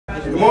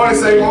Good morning,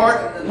 St.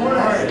 Mark. Good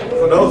morning.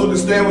 For those who can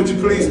stand, would you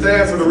please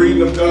stand for the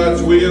reading of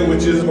God's will,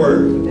 which is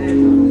Word.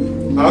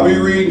 I'll be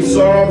reading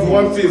Psalms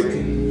 150.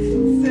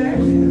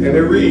 And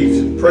it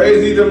reads,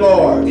 Praise ye the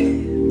Lord.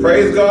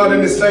 Praise God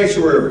in his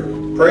sanctuary.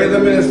 Praise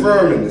him in his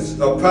firmness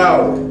of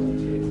power.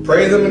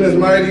 Praise him in his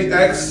mighty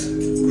acts.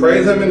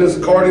 Praise him in his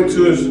according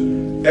to his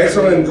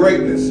excellent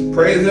greatness.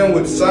 Praise him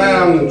with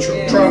sound and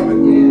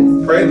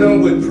trumpet. Praise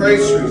him with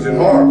pastries and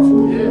harps.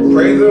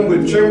 Praise him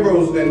with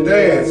timbrels and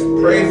dance.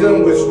 Praise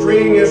him with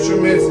string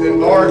instruments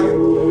and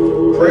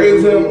organ.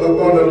 Praise him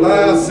upon the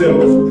loud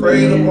cymbals.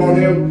 Praise upon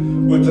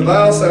him with the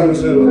loud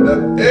cymbals.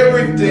 Let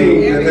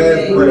everything that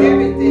has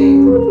breath.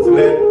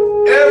 Let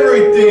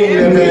everything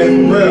that has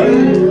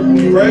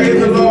breath. Praise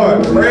the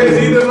Lord.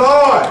 Praise ye the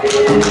Lord.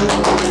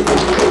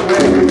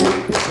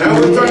 Now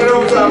we'll turn it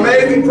over to our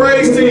amazing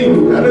praise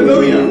team.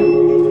 Hallelujah.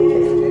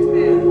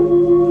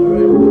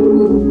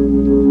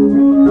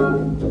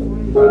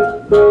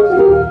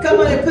 Come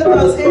on and put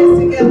those hands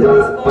together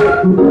this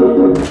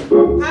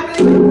morning. How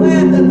many are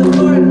glad that the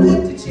Lord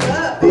lifted you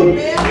up?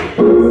 Amen.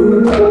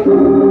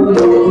 When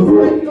things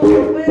went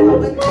going well,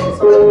 when things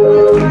went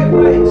going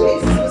right,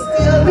 Jesus was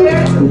still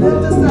there to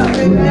lift us up.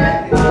 Amen.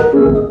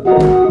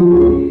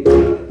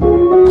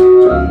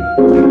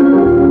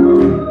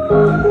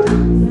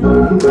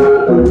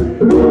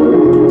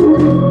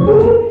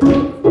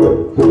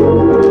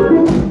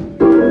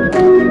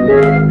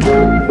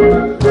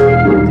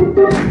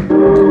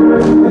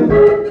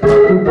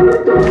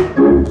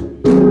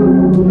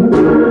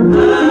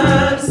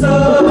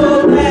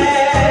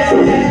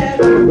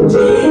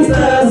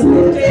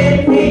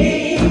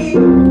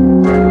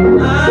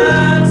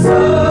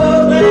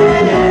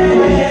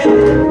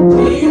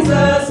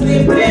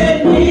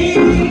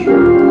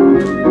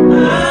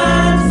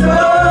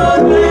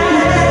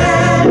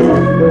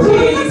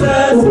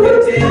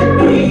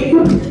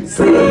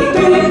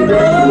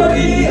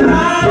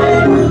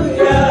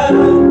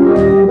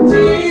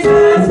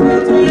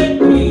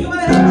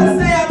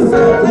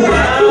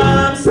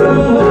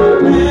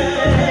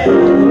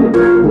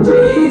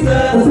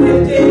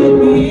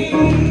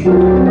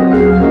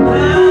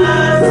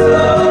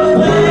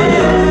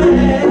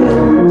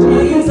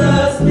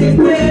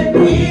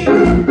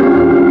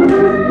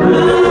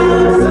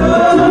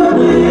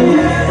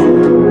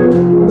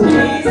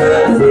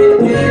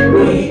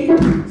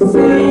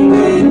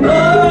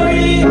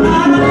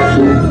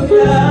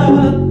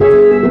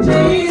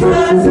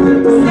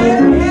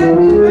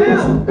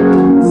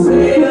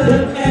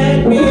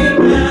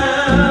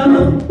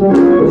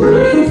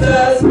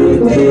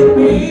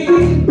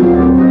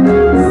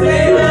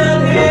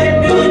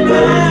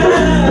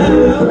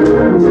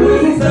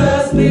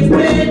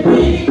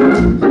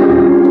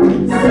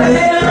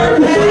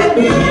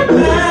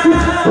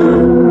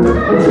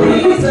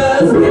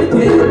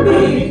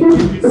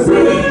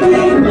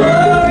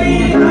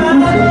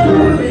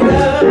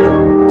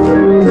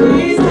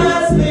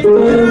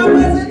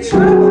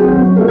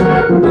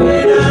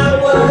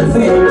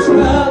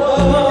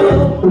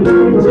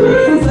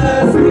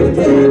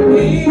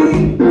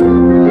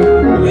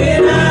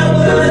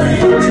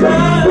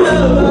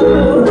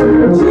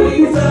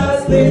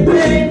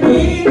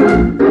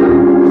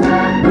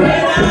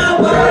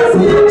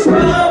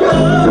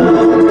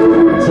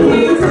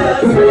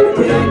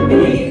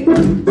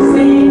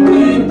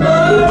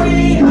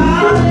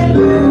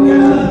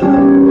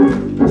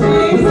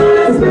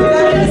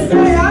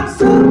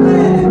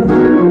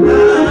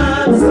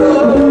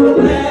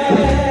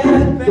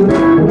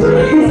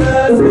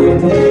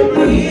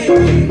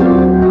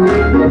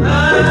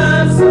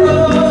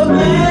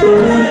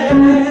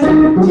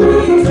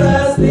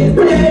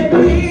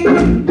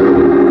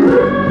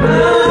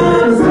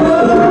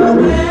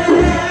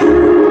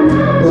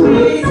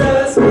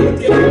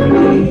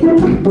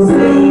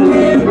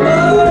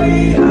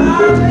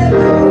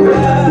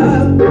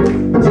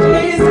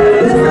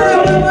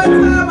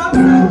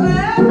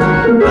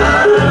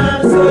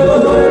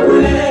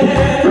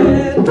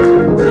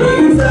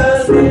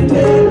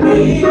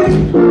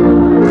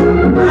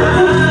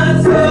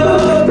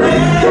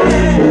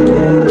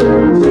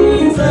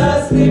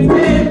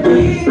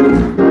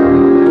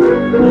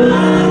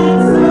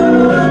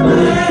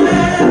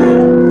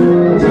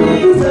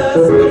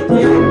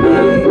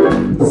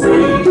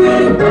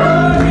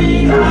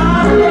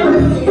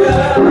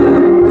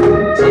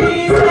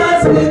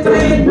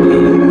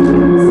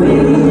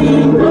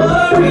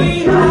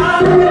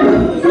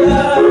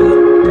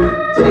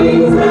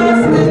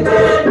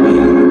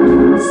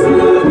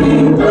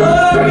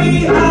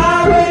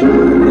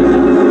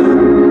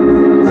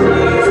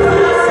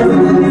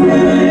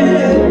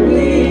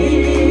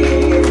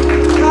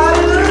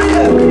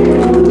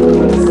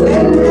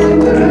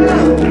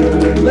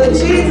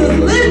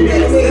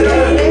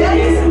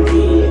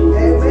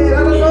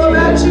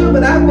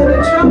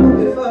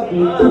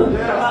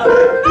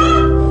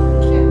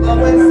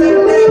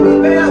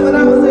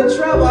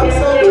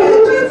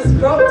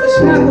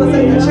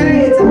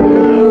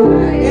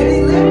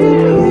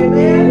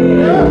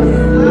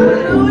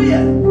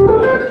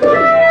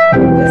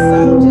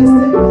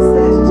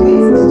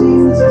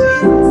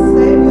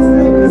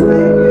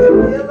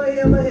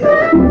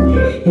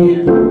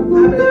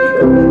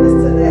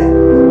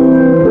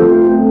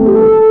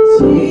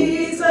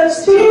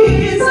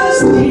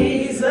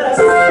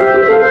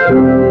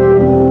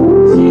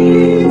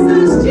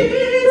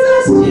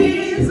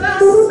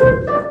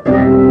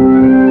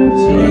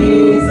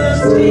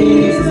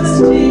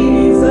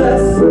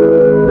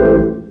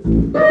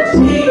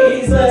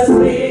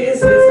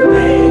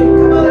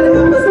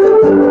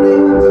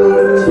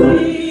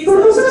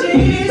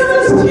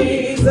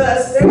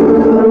 Jesus. There you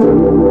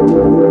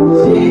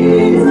go.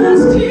 Jesus,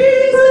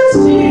 Jesus,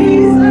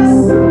 Jesus.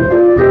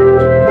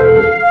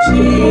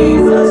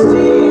 Jesus,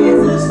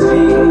 Jesus,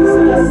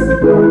 Jesus.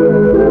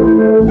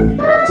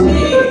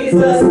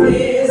 Jesus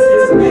is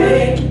his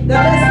name.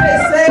 Now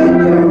let's say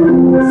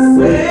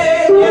Savior.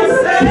 Savior,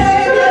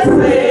 Savior,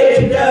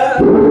 Savior.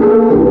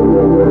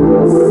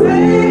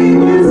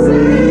 Savior,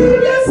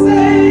 Savior,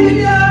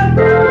 Savior.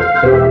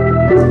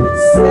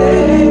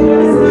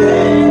 Savior,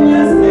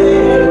 Savior,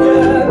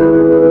 Savior.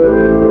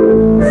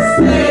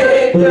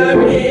 Savior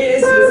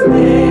is his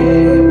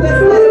name.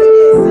 Let's let it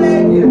again.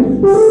 Savior.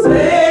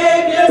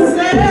 Savior,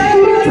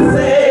 Savior,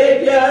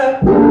 Savior.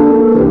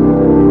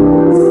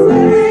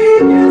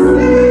 Savior,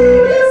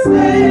 Savior,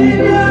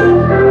 Savior.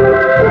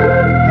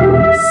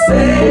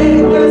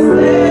 Savior,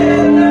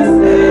 Savior,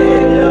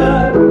 Savior.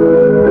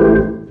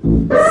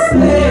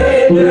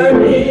 Savior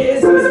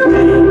is his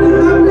name. Now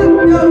how many of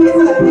you know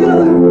he's a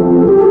healer?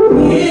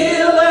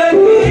 Healer,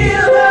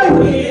 healer,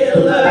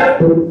 healer.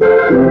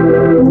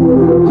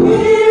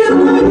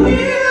 Healer,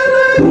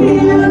 healer,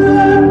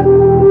 healer.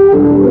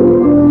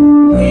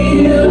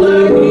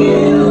 Healer,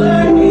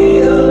 healer,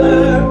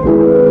 healer.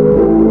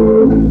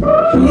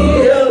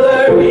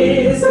 Healer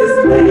is his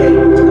name.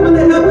 Come on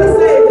and help us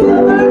say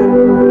healer.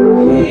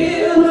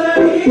 Healer,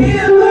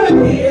 healer,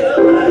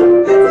 healer.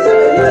 That's him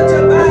that healed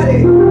your body.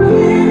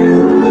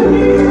 Healer,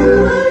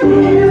 healer,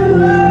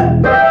 healer.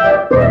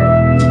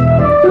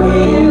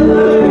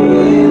 Healer,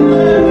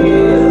 healer,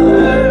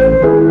 healer.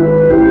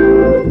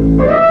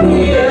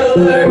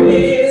 Healer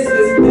is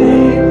his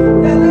name.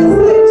 Now let's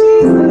say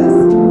Jesus.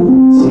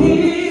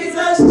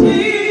 Jesus,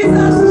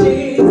 Jesus,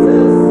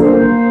 Jesus.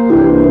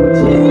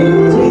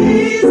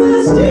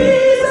 Jesus,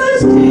 Jesus,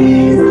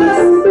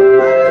 Jesus.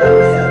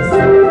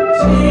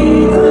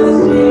 Jesus,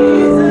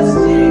 Jesus,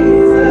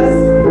 Jesus.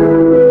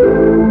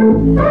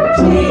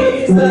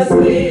 Jesus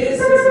is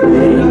his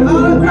name. Now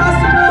all across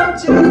the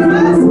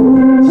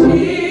room,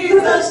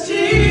 Jesus. Jesus,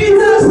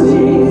 Jesus,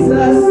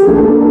 Jesus.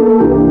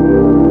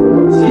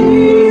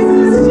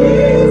 Jesus,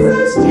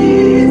 Jesus,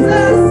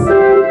 Jesus.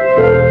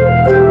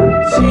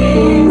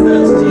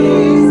 Jesus,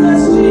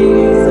 Jesus,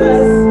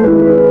 Jesus.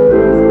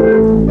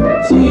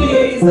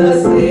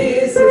 Jesus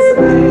is his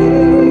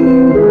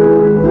name.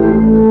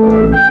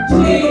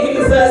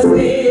 Jesus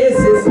is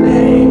his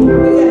name.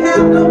 Do you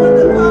have no one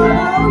to call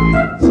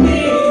on?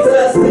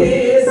 Jesus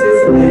is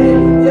his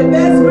name. Your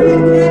best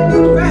friend can't be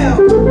found.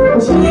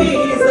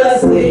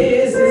 Jesus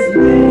is his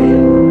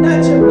name.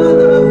 Not your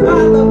mother or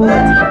father,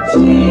 but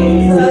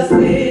Jesus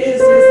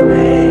is his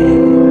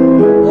name.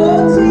 Oh,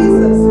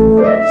 Jesus.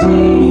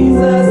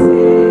 Jesus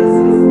is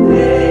his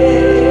name.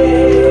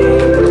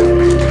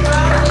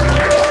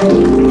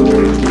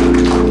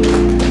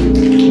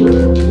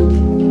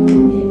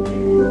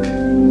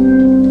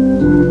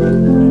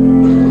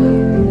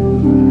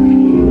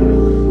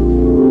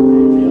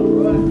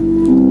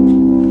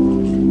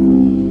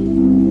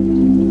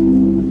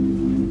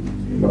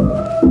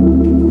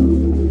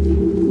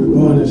 Good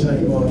morning,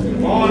 SaintMark.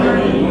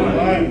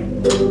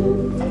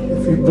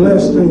 If you're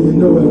blessed and you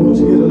know it, I want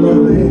you to get a lot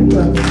of hand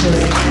clap and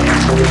praise.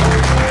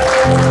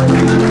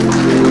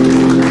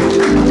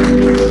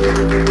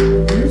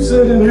 You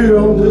sitting here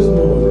on this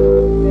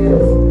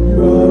morning, you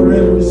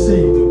already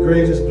received the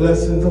greatest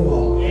blessings of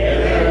all.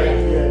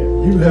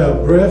 You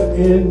have breath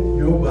in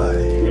your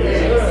body.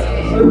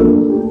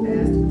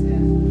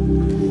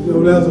 You know,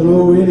 there's an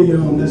old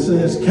idiom that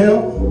says,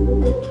 count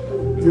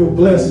your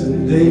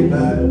blessing day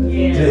by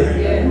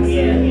day.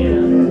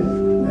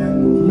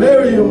 And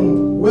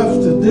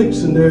Merriam-Webster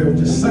Dictionary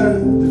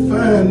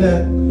defined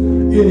that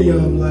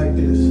idiom like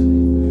this: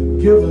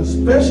 give a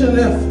special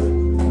effort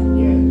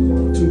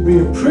to be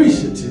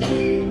appreciative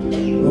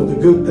of the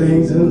good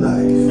things in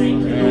life. So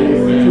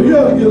you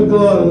ought to give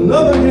God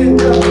another hand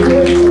clap.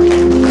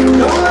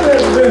 God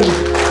has been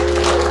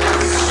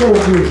so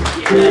good.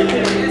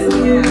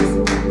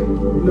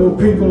 You know,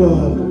 people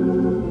are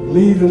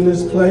leaving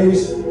this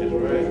place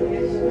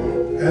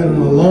at an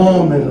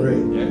alarming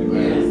rate.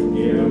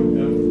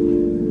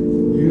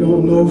 You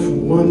don't know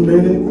from one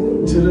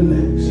minute to the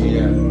next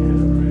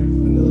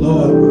when the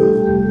Lord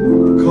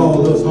will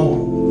call us home.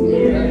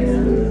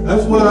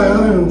 That's why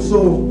I am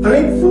so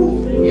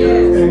thankful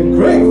and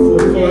grateful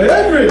for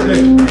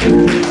everything.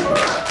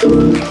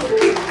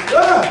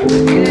 God.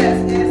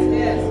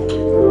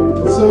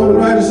 The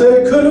songwriter said,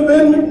 it could have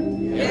been me.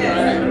 It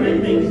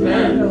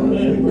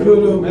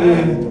could have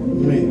been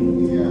me.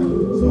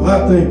 So I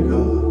thank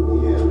God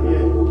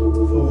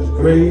for his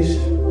grace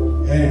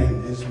and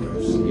his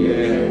mercy.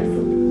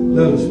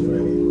 Let us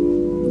pray.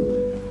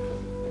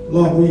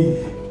 Lord, we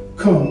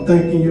come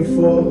thanking you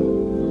for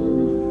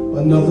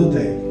another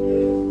day.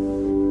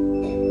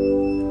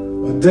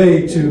 A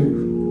day to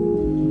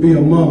be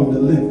among the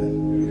living.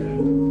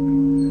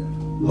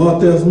 Lord,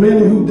 there's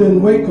many who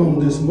didn't wake on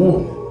this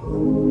morning.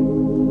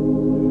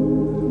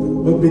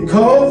 But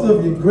because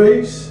of your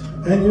grace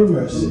and your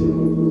mercy,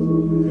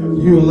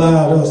 you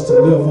allowed us to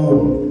live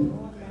on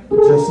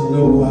just a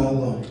little while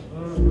longer.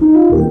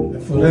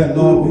 And for that,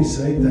 Lord, we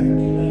say thank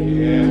you.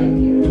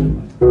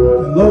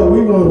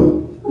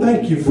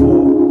 you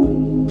for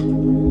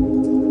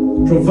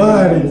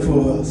providing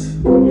for us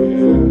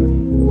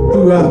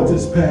throughout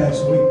this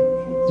past week.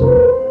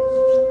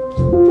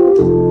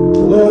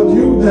 Lord,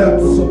 you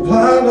have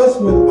supplied us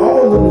with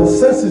all the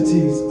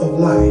necessities of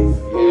life.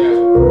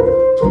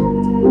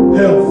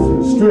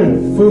 Health,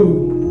 strength,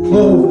 food,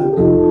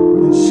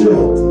 clothing, and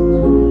shelter.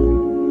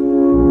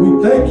 We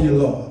thank you,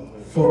 Lord,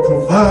 for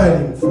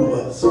providing for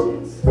us.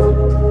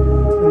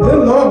 And then,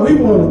 Lord, we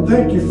want to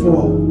thank you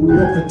for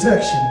your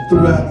protection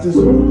throughout this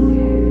week.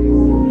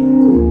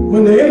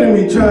 When the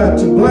enemy tried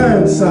to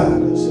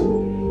blindside us,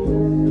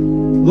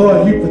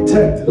 Lord, you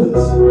protected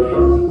us.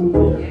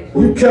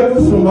 You kept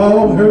us from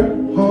all hurt,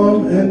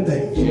 harm, and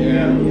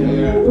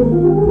danger.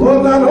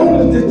 Lord, not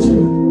only did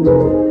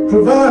you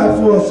provide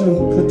for us and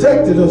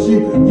protected us,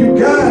 you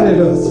guided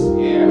us.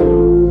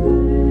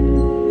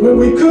 When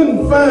we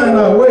couldn't find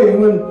our way,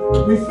 when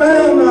we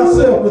found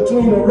ourselves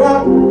between a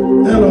rock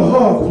and a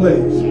hard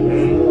place,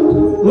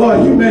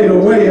 Lord, you made a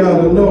way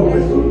out of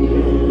nowhere.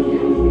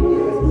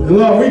 And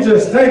Lord, we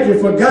just thank you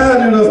for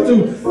guiding us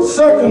through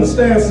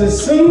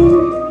circumstances seen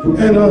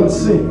and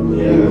unseen.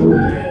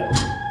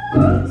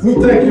 We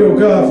thank you,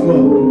 God, for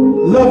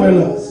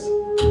loving us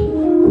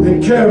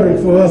and caring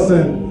for us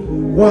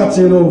and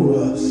watching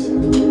over us.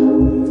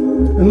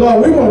 And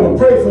Lord, we want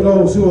to pray for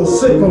those who are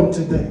sick on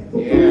today.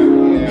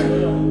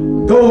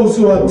 Those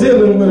who are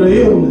dealing with an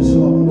illness,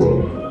 Lord.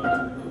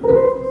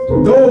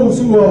 Those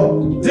who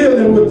are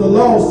dealing with the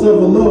loss of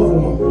a loved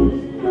one.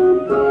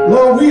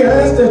 Lord, we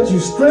ask that you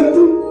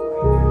strengthen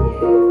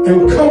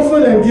and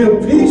comfort and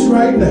give peace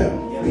right now.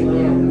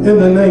 In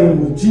the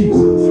name of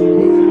Jesus.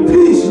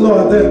 Peace,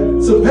 Lord,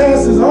 that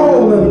surpasses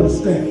all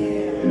understanding.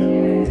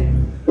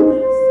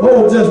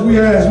 Oh, just we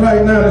ask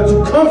right now that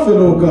you comfort,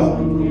 oh God.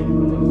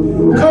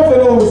 Comfort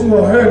those who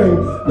are hurting,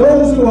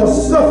 those who are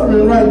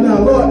suffering right now.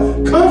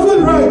 Lord,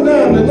 comfort right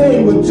now in the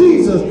name of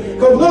Jesus.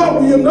 Because,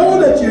 Lord, you know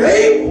that you're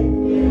able.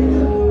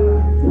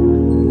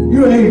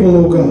 You're able,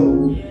 oh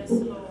God,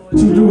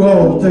 to do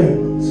all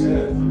things.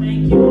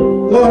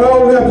 Lord,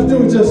 all we have to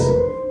do is just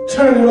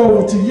turn it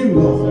over to you,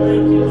 Lord.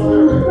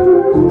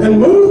 And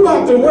move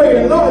out the way.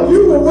 And, Lord,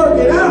 you will work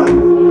it out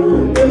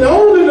in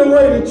only the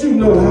way that you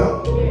know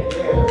how.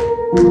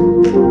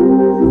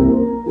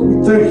 We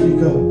thank you,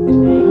 God.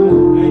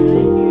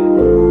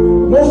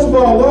 Most of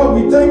all,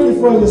 Lord, we thank you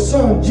for your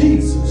son,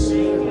 Jesus,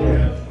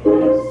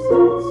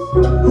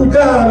 who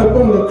died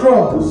upon the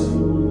cross,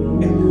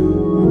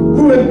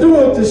 who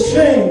endured the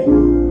shame,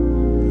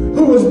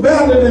 who was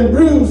battered and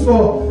bruised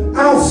for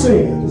our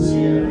sins,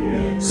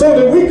 so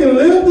that we can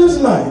live this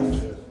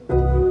life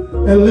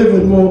and live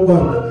it more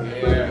abundantly.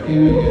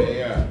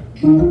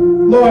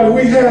 Lord,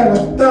 we had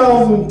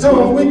 1,000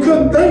 tongues. We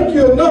couldn't thank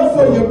you enough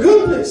for your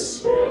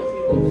goodness,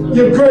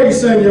 your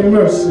grace, and your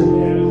mercy.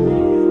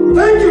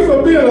 Thank you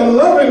for being a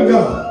loving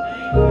God.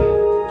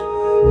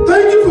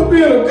 Thank you for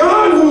being a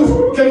God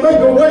who can make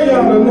a way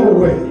out of no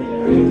way.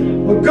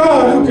 A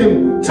God who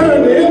can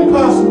turn the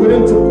impossible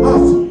into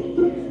possible.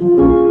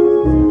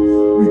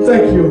 We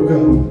thank you,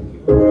 God.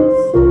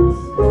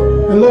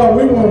 And Lord,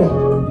 we want to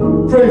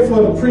pray for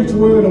the preached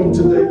word on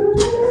today.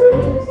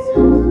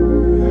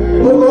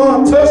 Oh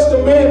Lord, touch the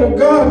man of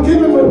God.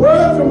 Give him a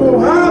word from on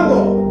high,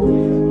 Lord.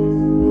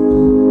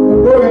 A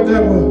word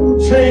that will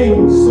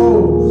change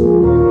souls.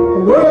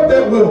 A word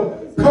that will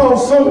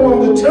cause someone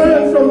to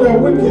turn from their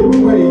wicked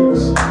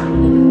ways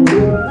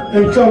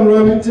and come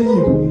running to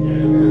you.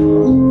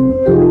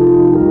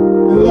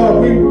 And Lord,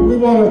 we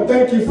want to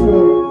thank you for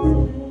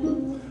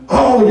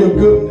all your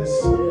goodness.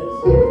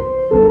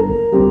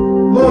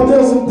 Lord,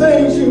 there's some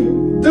things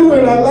you do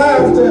in our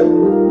lives that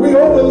we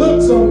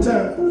overlook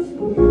sometimes.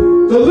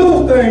 The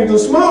little things, the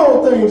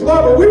small things,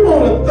 Lord, but we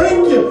want to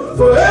thank you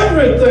for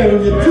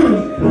everything you do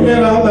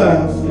in our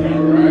lives.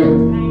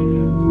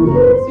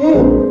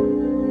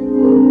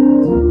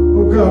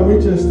 Oh God, we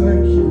just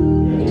thank you.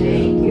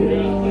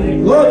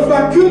 Lord, if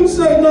I couldn't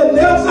say nothing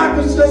else, I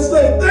could just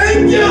say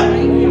thank you.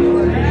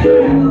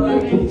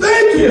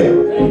 Thank you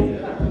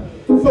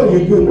for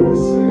your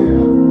goodness.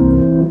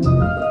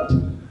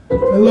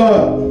 And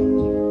Lord,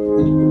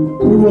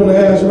 we want to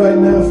ask right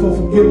now for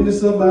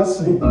forgiveness of our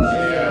sins.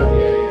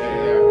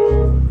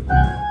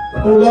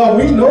 Oh Lord,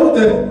 we know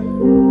that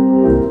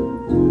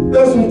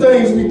there's some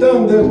things we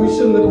done that we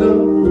shouldn't have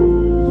done.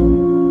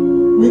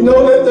 We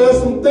know that there's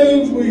some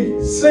things we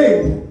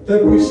said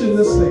that we shouldn't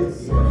have said.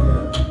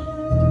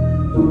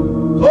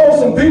 Oh,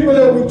 some people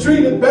that we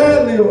treated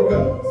badly, oh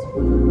God.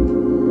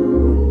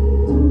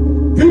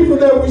 People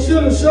that we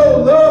should have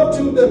showed love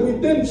to that we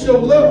didn't show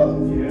love.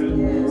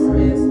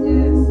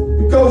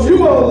 Because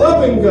you are a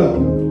loving God.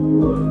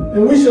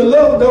 And we should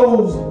love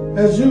those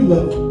as you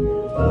love.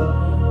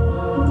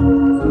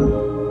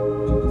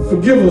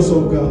 Forgive us,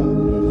 oh God.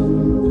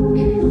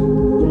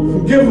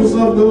 Forgive us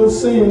of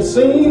those sins,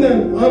 seen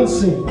and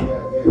unseen,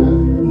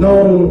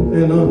 known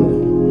and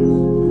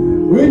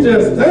unknown. We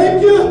just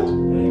thank you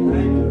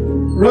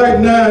right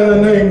now in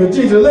the name of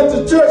Jesus. Let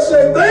the church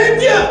say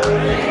thank you.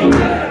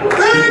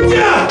 Thank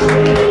you.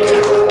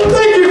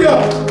 Thank you,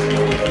 God,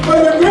 for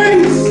your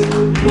grace,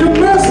 your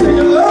mercy,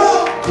 your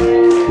love.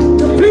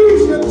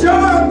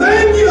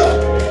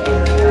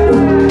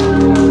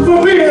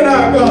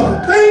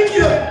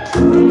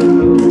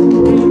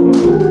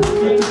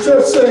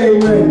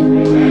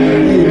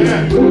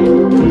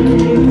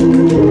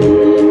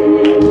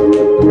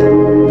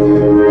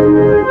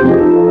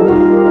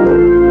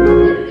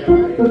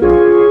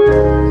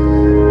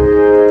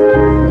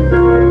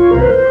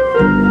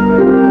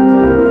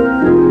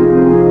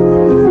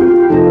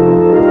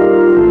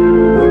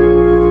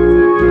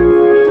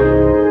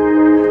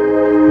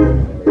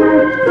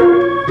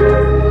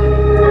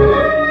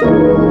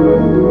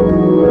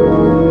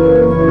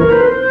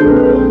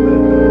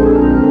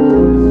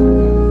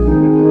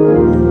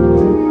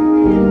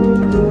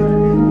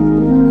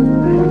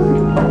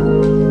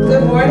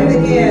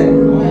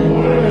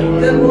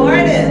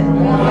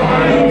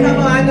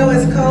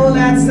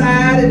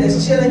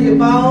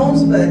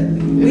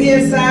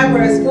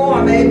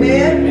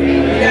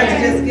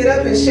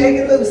 shake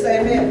it loose,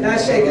 amen. Not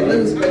shake it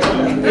loose, but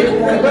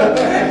it won't go.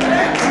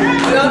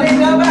 You don't need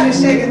nobody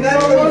shaking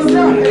nothing loose.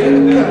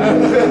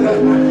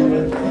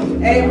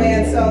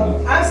 Amen.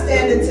 So I'm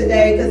standing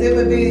today because it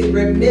would be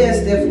remiss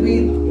if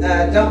we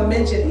don't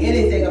mention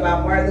anything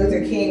about Martin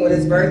Luther King with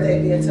his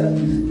birthday being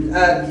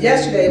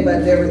yesterday,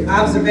 but the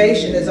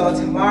observation is on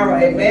tomorrow.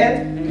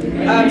 Amen.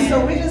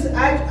 So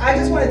I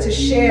just wanted to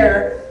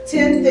share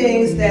 10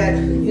 things that,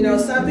 you know,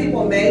 some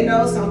people may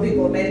know, some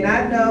people may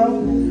not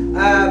know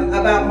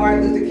about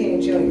Martin Luther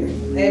King Jr.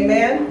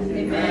 Amen?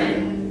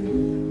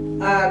 Amen.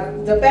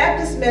 The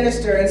Baptist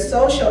minister and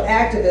social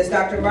activist,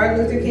 Dr. Martin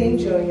Luther King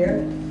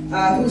Jr.,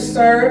 who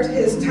served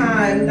his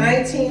time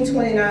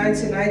 1929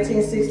 to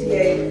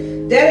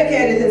 1968,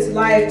 dedicated his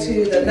life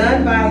to the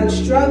nonviolent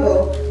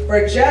struggle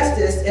for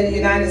justice in the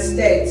United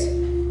States.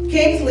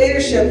 King's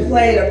leadership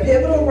played a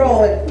pivotal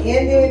role in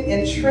ending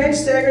entrenched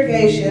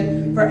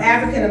segregation for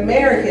African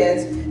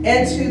Americans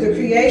and to the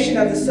creation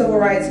of the Civil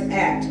Rights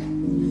Act.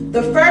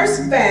 The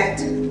first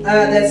fact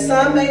that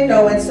some may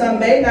know and some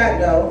may not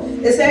know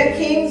is that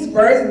King's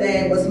birth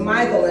name was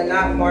Michael and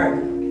not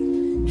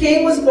Martin.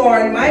 King was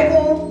born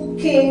Michael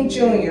King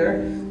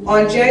Jr.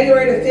 on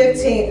January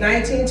 15,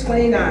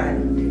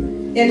 1929.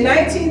 In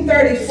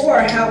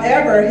 1934,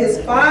 however, his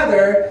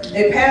father,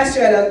 a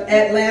pastor at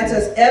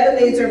Atlanta's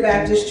Ebenezer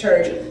Baptist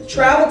Church,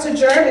 traveled to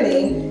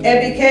Germany and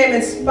became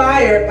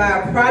inspired by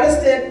a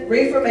Protestant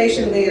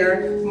Reformation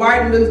leader,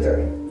 Martin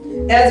Luther.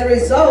 As a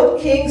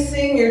result, King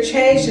Sr.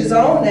 changed his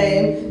own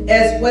name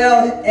as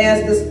well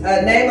as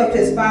the name of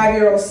his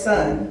 5-year-old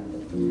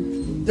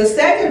son. The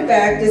second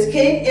fact is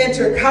King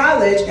entered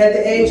college at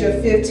the age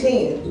of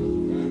 15.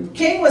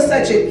 King was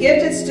such a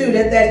gifted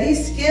student that he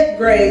skipped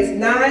grades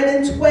 9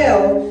 and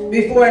 12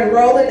 before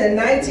enrolling in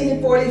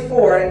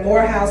 1944 in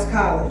Morehouse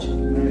College,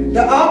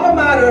 the alma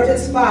mater of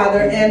his father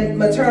and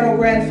maternal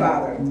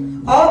grandfather.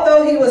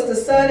 Although he was the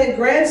son and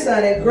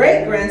grandson and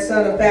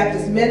great-grandson of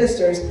Baptist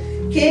ministers,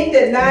 King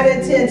did not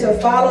intend to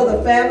follow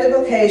the family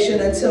vocation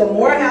until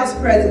Morehouse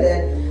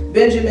president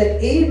Benjamin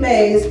E.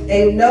 Mays,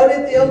 a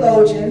noted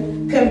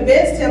theologian,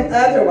 convinced him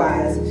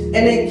otherwise, and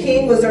then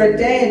King was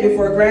ordained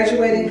before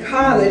graduating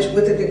college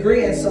with a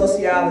degree in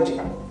sociology.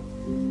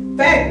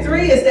 Fact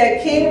 3 is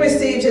that King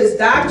received his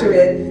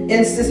doctorate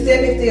in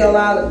systemic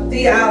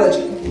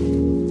theology.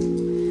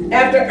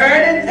 After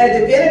earning a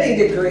divinity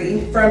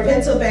degree from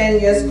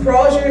Pennsylvania's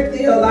Crozier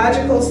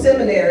Theological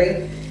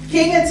Seminary,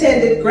 King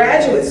attended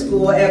graduate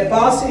school at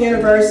Boston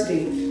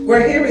University,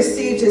 where he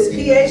received his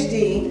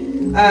PhD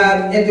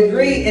and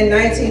degree in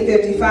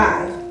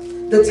 1955.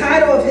 The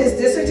title of his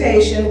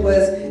dissertation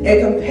was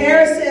A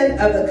Comparison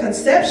of the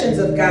Conceptions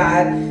of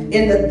God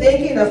in the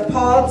Thinking of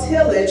Paul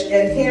Tillich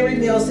and Henry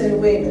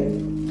Nielsen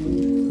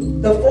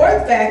Wieman. The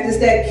fourth fact is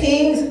that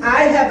King's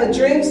I Have a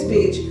Dream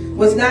speech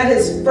was not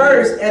his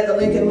first at the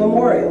Lincoln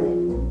Memorial.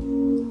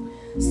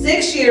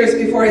 6 years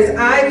before his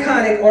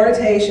iconic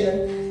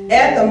oration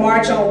at the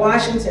March on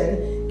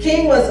Washington,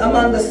 King was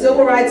among the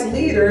civil rights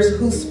leaders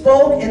who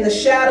spoke in the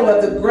shadow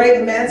of the great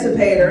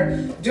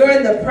emancipator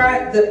during the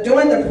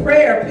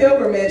prayer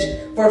pilgrimage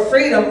for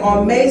freedom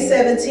on May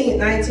 17,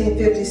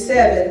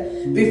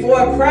 1957, before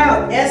a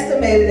crowd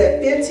estimated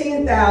at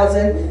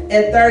 15,000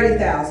 and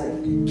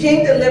 30,000.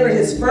 King delivered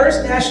his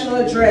first national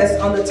address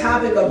on the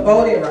topic of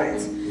voting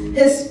rights.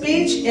 His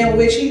speech, in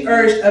which he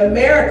urged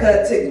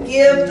America to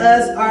give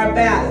us our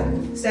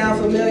ballot. Sound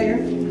familiar?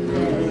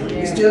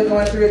 We're still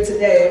going through it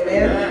today,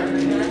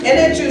 amen? And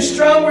it drew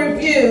strong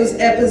reviews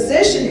and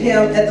positioned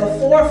him at the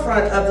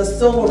forefront of the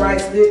civil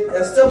rights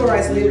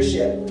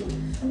leadership.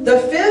 The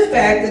fifth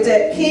fact is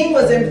that King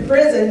was in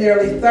prison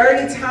nearly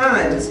 30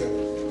 times.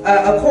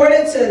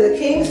 According to the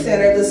King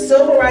Center, the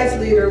civil rights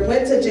leader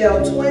went to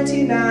jail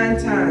 29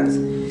 times.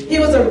 He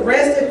was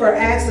arrested for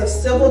acts of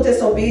civil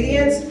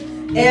disobedience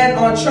and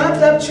on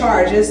trumped-up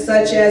charges,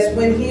 such as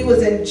when he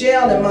was in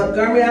jail in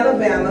Montgomery,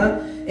 Alabama,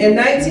 in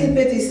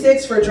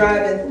 1956 for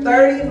driving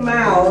 30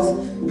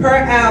 miles per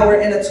hour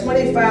in a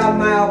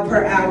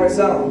 25-mile-per-hour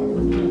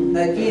zone.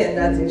 Again,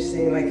 nothing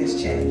seems like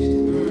it's changed.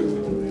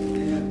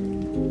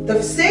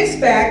 The sixth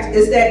fact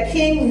is that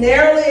King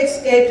narrowly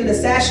escaped an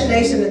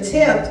assassination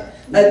attempt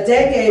a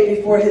decade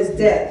before his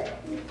death.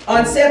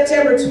 On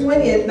September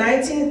 20th,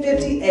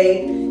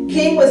 1958,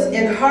 King was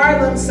in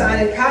Harlem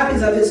signing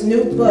copies of his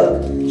new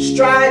book,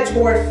 Stride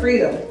Toward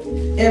Freedom,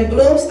 in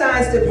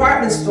Bloomstein's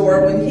department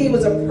store when he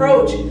was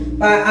approached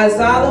by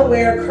Azala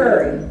Ware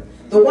Curry.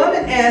 The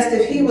woman asked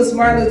if he was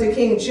Martin Luther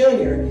King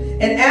Jr.,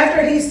 and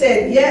after he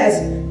said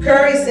yes,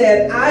 Curry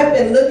said, "I've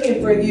been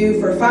looking for you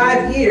for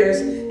 5 years,"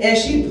 and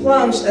she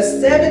plunged a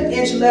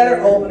 7-inch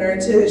letter opener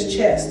into his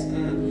chest.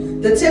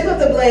 The tip of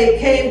the blade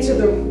came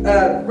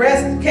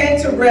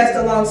to rest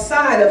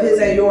alongside of his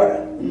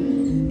aorta,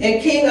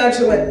 and King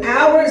underwent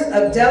hours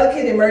of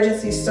delicate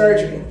emergency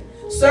surgery.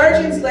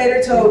 Surgeons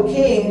later told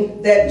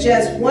King that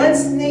just one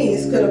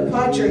sneeze could have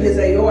punctured his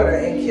aorta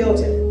and killed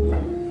him.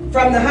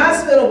 From the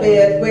hospital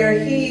bed where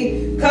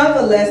he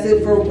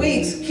convalesced for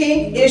weeks,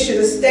 King issued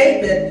a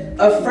statement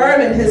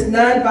affirming his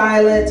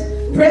nonviolent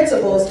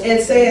principles and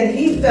saying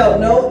he felt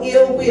no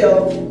ill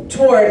will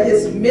toward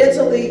his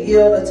mentally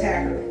ill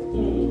attacker.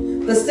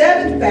 The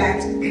seventh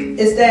fact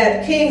is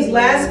that King's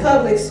last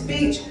public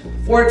speech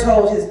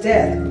foretold his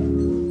death.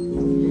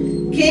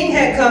 King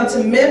had come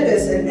to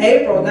Memphis in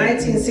April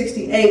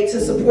 1968 to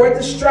support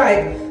the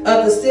strike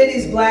of the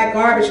city's black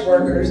garbage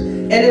workers,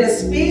 and in a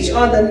speech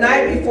on the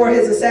night before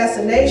his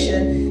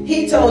assassination,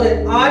 he told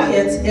an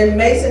audience in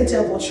Mason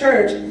Temple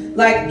Church,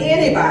 "Like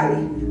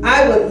anybody,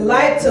 I would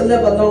like to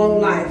live a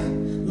long life.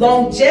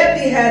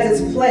 Longevity has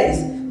its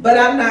place, but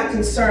I'm not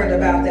concerned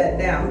about that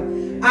now.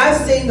 I've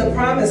seen the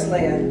promised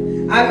land.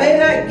 I may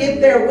not get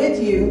there with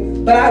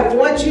you, but I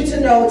want you to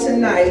know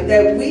tonight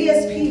that we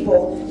as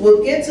people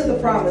will get to the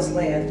promised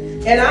land,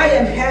 and I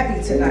am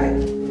happy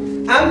tonight.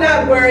 I'm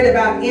not worried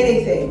about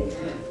anything.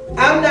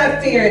 I'm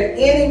not fearing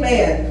any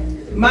man.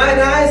 Mine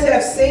eyes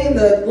have seen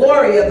the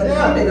glory of the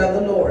coming of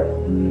the Lord."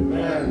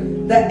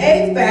 The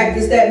eighth fact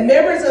is that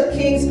members of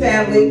King's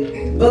family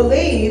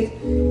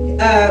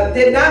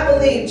did not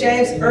believe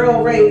James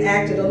Earl Ray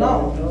acted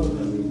alone.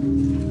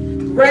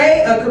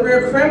 Ray, a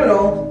career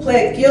criminal,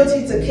 pled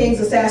guilty to King's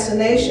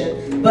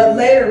assassination, but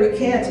later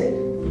recanted.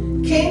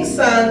 King's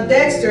son,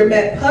 Dexter,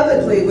 met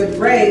publicly with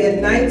Ray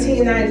in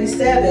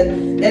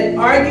 1997 and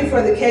argued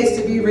for the case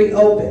to be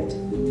reopened.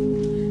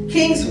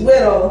 King's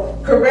widow,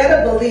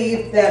 Coretta,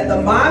 believed that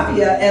the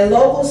mafia and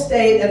local,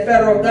 state, and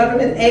federal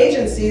government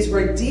agencies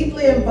were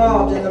deeply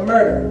involved in the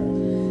murder.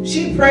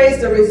 She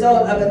praised the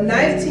result of a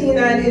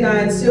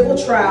 1999 civil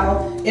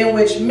trial in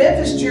which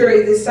Memphis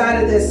jury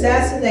decided the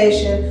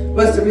assassination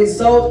was the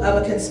result of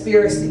a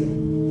conspiracy,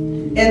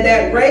 and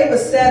that Ray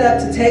was set up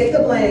to take the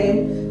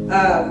blame.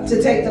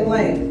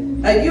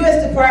 A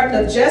U.S.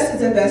 Department of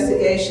Justice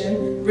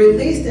investigation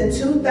released in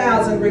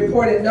 2000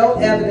 reported no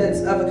evidence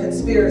of a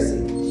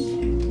conspiracy.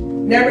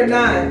 Number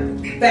 9,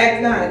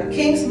 fact 9,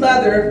 King's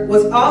mother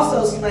was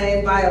also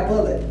slain by a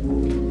bullet.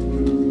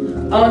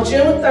 On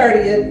June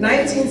 30th,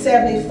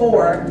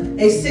 1974,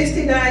 a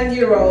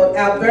 69-year-old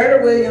Alberta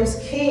Williams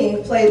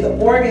King played the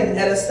organ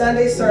at a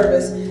Sunday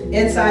service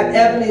inside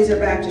Ebenezer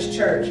Baptist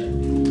Church.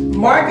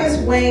 Marcus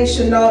Wayne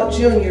Chenault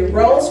Jr.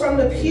 rose from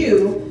the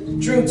pew,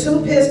 drew 2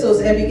 pistols,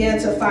 and began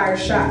to fire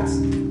shots.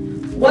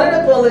 One of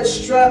the bullets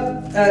struck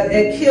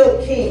and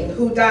killed King,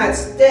 who died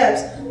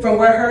steps from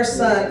where her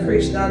son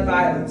preached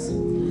nonviolence.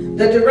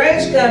 The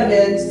deranged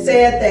gunman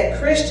said that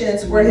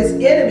Christians were his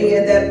enemy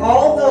and that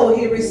although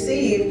he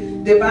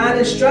received divine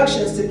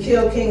instructions to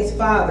kill King's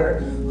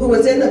father, who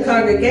was in the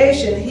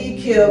congregation, he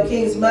killed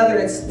King's mother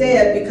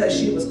instead because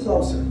she was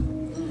closer.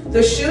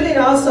 The shooting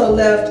also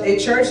left a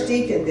church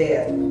deacon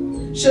dead.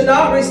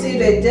 Chenault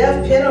received a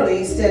death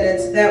penalty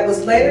sentence that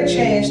was later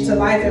changed to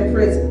life in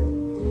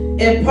prison,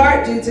 in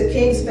part due to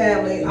King's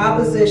family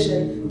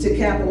opposition to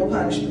capital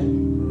punishment.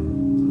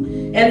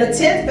 And the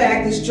 10th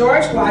fact is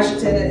George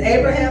Washington and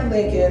Abraham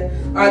Lincoln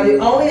are the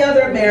only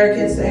other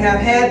Americans to have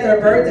had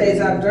their birthdays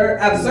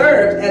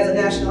observed as a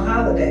national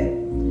holiday.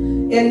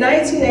 In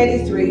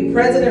 1983,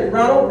 President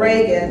Ronald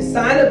Reagan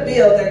signed a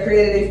bill that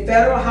created a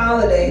federal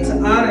holiday to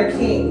honor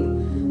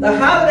King. The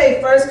holiday,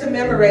 first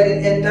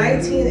commemorated in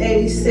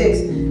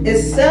 1986,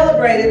 is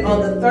celebrated on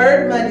the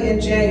 3rd Monday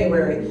in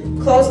January,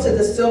 close to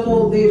the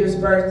civil leader's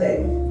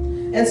birthday.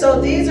 And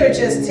so these are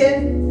just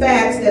 10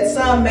 facts that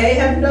some may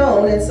have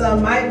known and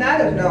some might not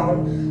have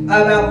known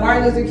about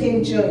Martin Luther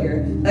King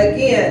Jr.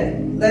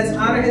 Again, let's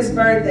honor his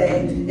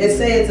birthday. It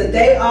says a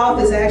day off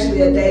is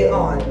actually a day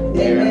on.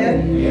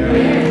 Amen? Yeah.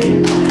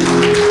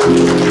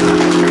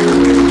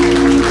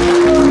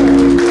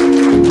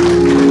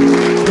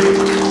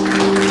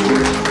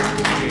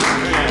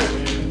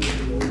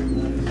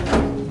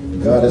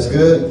 God is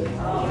good.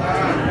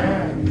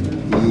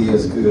 He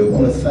is good. I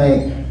want to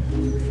thank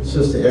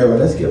Sister Erin.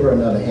 Let's give her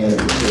another hand of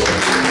applause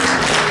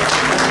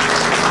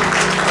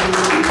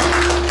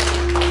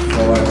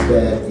for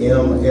that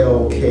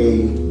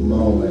MLK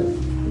moment.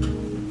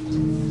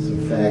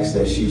 Some facts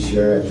that she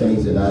shared,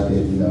 things that I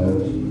didn't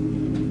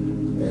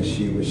know. As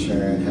she was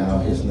sharing how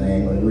his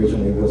name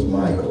originally was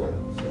Michael,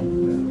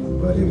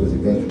 but it was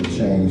eventually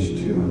changed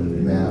to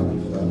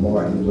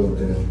Martin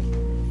Luther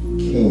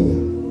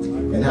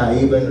King. And how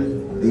even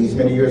these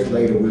many years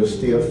later, we're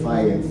still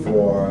fighting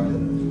for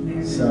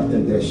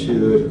something that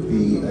should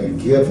be a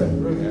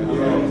given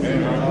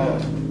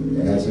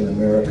as an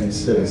American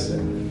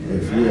citizen.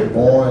 If you were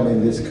born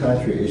in this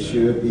country, it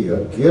should be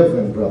a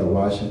given, Brother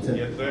Washington,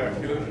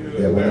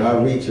 that when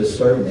I reach a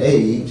certain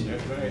age,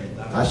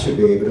 I should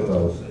be able to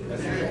vote.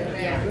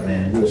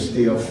 And we're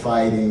still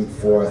fighting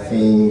for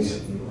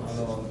things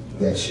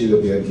that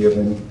should be a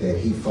given that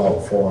he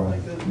fought for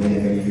many,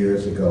 many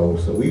years ago.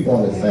 So we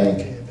want to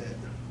thank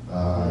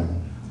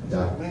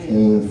Dr.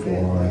 King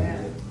for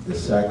the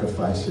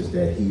sacrifices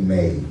that he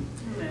made,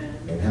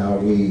 and how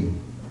we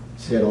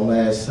said on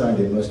last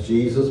Sunday, must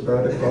Jesus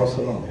bear the cross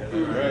alone,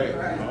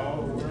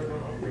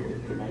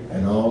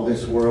 and all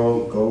this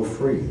world go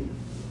free.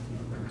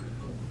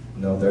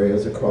 No, there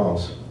is a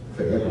cross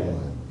for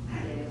everyone,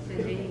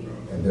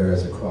 and there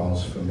is a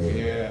cross for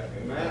me.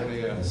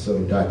 And so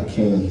Dr.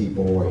 King, he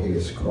bore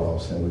his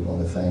cross, and we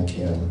want to thank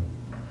him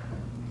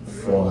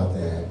for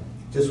that.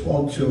 Just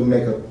want to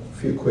make a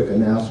few quick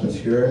announcements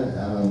here.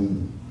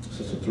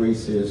 Sister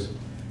Teresa is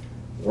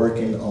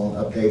working on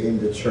updating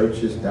the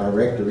church's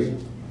directory,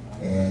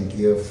 and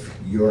if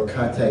your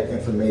contact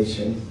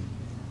information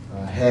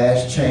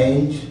has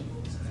changed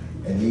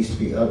and needs to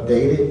be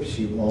updated,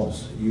 she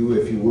wants you,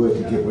 if you would,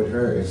 to get with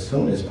her as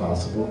soon as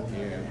possible.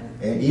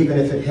 And even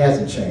if it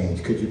hasn't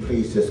changed, could you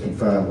please just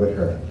confirm with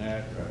her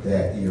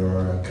that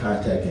your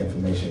contact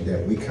information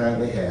that we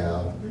currently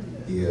have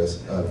is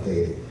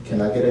updated.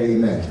 Can I get an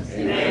amen?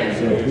 Amen.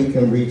 So if we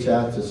can reach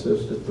out to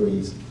Sister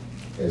Teresa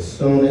as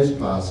soon as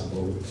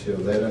possible to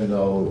let her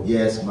know,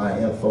 yes, my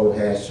info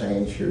has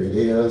changed, here it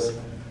is,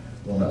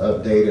 want to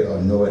update it,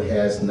 or no, it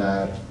has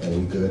not, and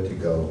we're good to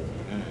go.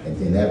 And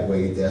then that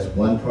way, that's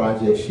one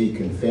project she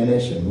can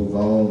finish and move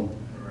on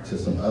to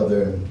some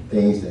other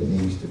things that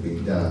needs to be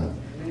done.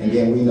 And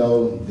then we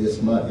know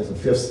this month is the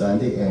 5th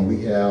Sunday, and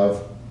we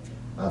have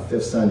our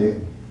 5th Sunday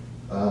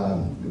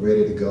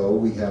ready to go.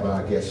 We have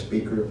our guest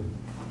speaker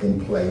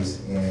in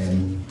place,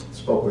 and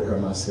spoke with her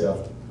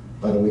myself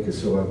about a week or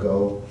so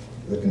ago.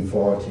 Looking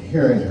forward to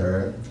hearing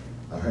her.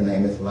 Her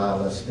name is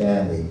Lila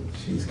Stanley.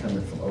 She's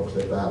coming from Oak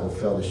Cliff Bible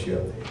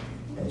Fellowship,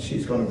 and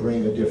she's going to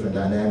bring a different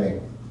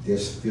dynamic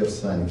this 5th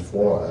Sunday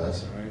for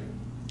us,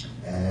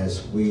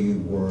 as we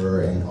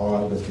were and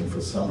are looking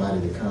for somebody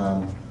to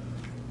come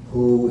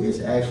who is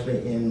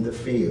actually in the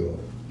field,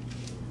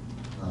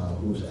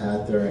 who's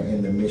out there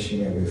in the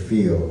missionary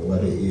field,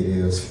 whether it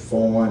is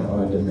foreign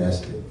or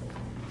domestic,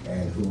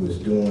 and who is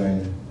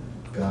doing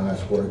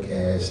God's work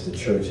as the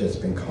church has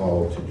been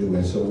called to do.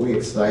 And so we're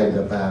excited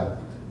about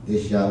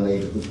this young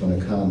lady who's going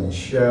to come and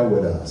share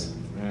with us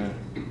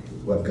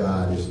what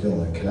God is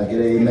doing. Can I get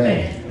an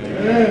amen?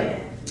 Amen.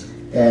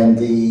 And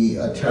the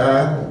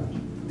attire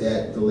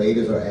that the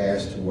ladies are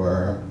asked to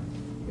wear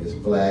is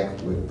black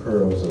with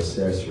pearls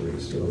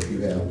accessories. So if you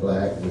have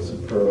black with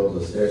some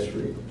pearls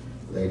accessory,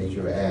 ladies,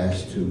 you're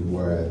asked to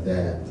wear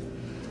that.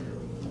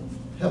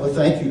 Have a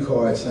thank you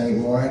card, St.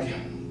 Mark.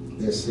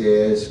 This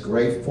says,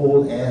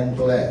 grateful and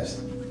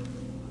blessed.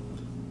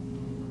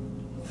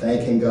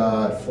 Thanking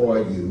God for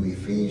you,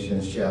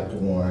 Ephesians chapter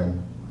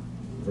 1,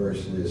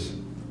 verses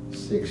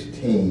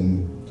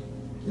 16.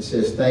 It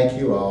says, thank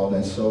you all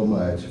and so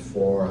much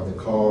for the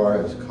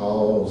cards,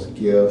 calls,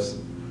 gifts,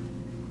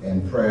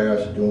 and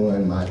prayers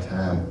during my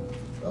time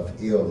of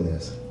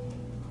illness.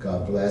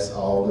 God bless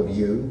all of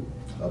you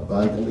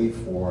abundantly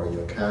for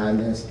your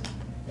kindness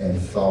and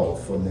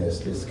thoughtfulness.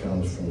 This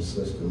comes from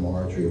Sister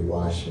Marjorie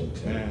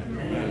Washington.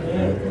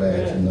 We're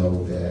glad to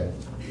know that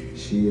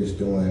she is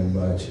doing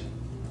much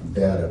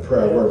better.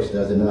 Prayer works,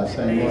 does it not,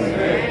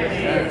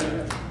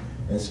 SaintMark?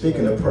 And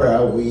speaking of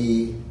prayer,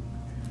 we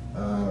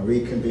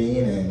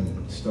reconvened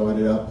and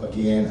started up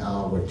again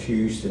our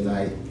Tuesday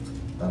night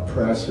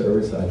prayer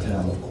service, our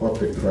time of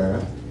corporate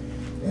prayer.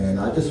 And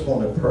I just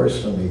want to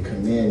personally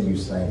commend you,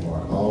 St.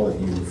 Mark, all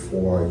of you,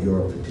 for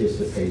your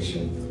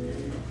participation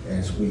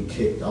as we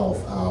kicked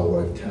off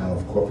our time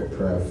of corporate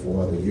prayer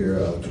for the year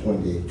of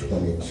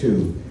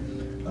 2022.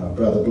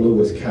 Brother Blue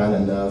was kind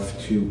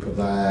enough to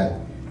provide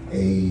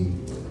a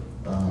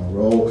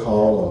roll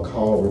call or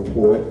call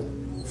report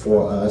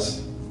for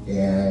us,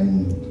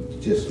 and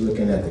just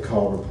looking at the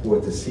call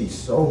report to see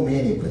so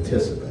many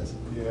participants.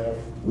 Yeah.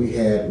 We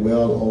had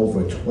well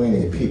over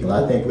 20 people.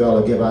 I think we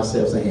ought to give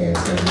ourselves a hand.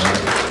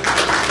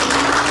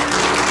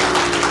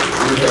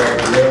 We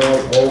had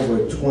well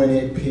over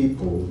 20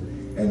 people,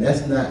 and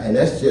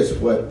that's just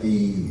what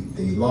the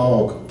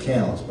log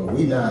counts. But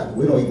we don't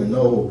even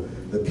know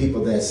the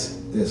people that's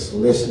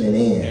listening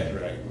in. That's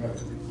right.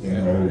 You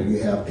know, you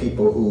have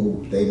people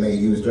who they may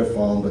use their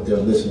phone, but they're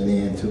listening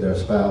in to their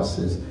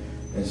spouses.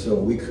 And so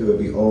we could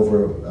be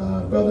over,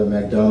 Brother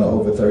McDonough,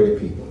 over 30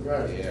 people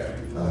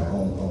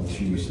on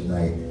Tuesday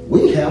night.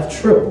 We have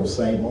triple,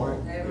 St. Mark,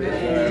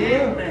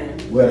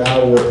 with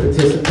our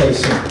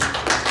participation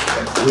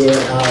in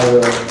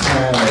our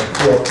time of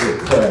corporate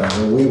prayer.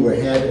 When we were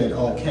having it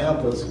on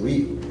campus,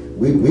 we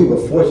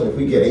were fortunate if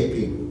we get 8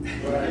 people.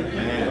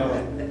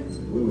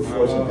 We were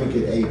fortunate if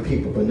we get 8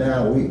 people, but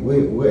now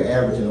we're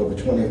averaging over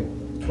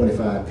 20,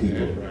 25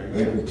 people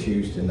every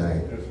Tuesday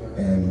night.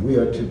 And we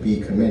are to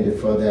be commended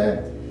for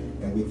that,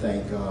 and we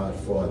thank God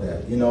for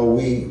that. You know,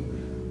 we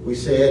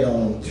said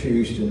on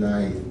Tuesday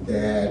night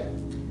that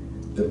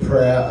the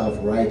prayer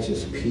of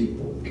righteous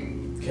people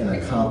can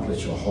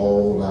accomplish a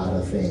whole lot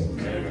of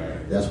things.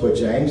 That's what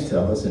James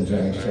tells us in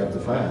James chapter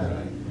 5.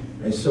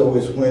 And so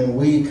it's when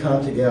we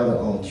come together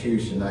on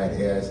Tuesday night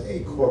as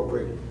a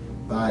corporate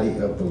body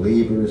of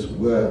believers,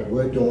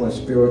 we're doing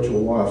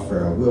spiritual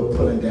warfare. We're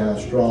pulling down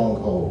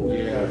strongholds.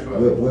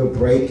 We're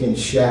breaking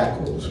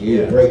shackles.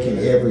 We're breaking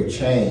every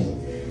chain.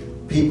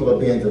 People are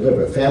being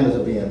delivered. Families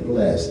are being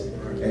blessed.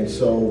 And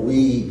so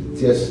we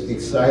just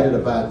excited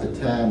about the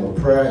time of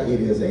prayer.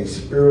 It is a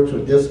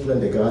spiritual discipline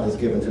that God has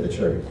given to the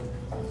church,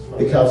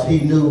 because he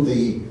knew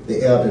the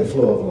ebb and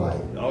flow of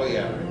life. Oh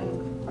yeah.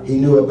 He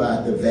knew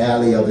about the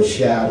valley of the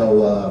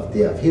shadow of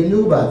death. He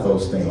knew about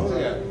those things. Oh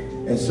yeah.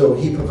 And so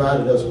he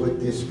provided us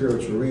with this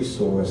spiritual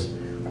resource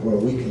where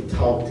we can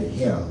talk to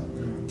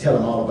him, tell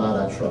him all about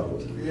our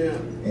troubles. Yeah.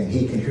 And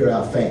he can hear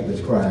our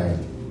faintness crying,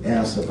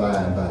 answer by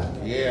and by.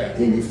 Yeah.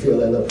 Then you feel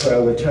that little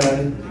prayer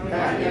returning.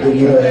 Then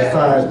you know that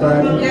fire is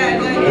burning.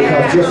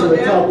 Because just in the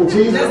talk with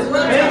Jesus,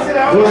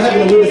 go ahead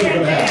and witness is going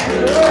to happen.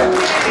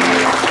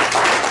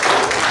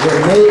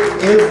 Will make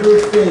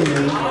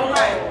everything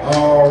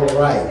all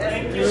right.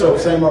 So,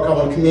 St. Mark, I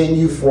want to commend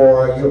you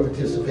for your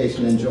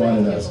participation in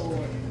joining us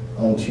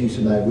on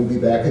Tuesday night. We'll be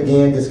back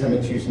again this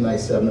coming Tuesday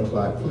night, 7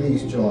 o'clock.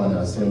 Please join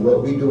us. And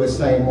what we do at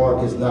St.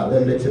 Mark is not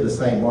limited to the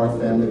St. Mark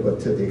family, but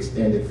to the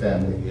extended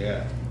family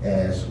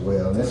as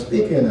well. And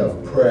speaking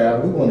of prayer,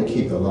 we want to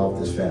keep the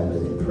Loftus family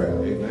in prayer.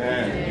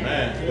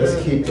 Amen. Let's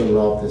keep the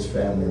Loftus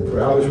family in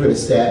prayer. I was really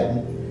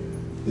saddened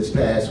this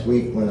past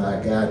week when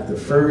I got the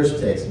first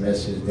text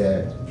message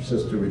that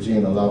Sister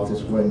Regina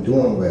Loftus wasn't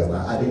doing well.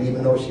 I didn't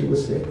even know she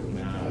was sick.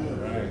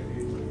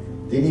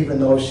 Didn't even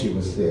know she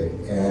was sick.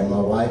 And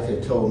my wife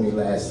had told me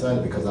last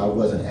Sunday, because I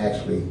wasn't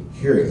actually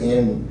here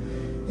in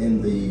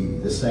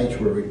the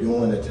sanctuary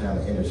during the time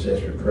of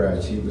intercessory prayer.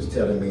 She was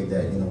telling me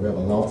that,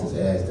 Reverend Loftus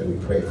asked that we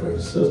pray for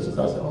his sisters.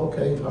 I said,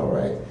 okay, all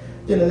right.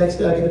 Then the next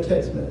day I get a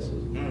text message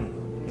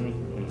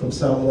from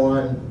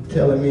someone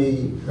telling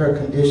me her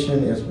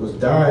condition was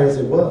dire as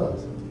it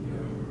was.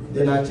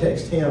 Then I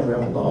text him,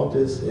 Reverend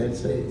Loftus, and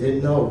say,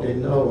 didn't know.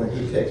 And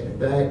he texted me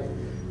back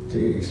to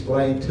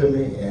explain to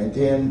me, and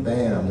then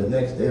bam, the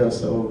next day or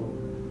so,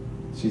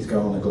 she's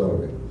gone to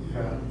glory.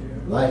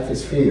 Life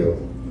is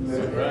filled.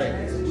 That's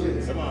right.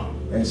 Come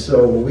on. And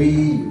so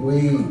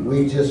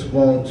we just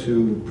want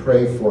to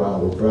pray for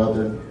our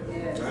brother.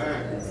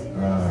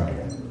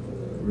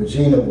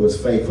 Regina was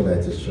faithful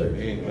at this church.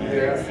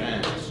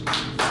 Amen.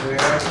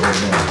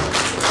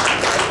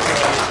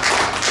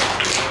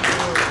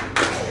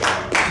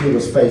 She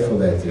was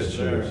faithful at this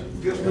church.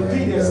 Just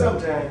repeating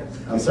sometimes.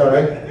 I'm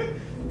sorry?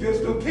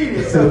 Just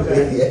repeating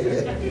sometimes.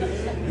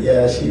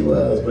 Yeah, she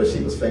was, but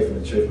she was faithful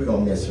to church. We're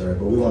going to miss her,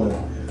 but we want to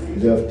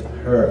lift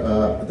her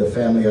up, the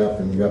family up,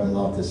 and Reverend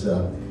Loftus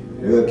up.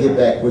 We'll get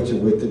back with you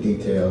with the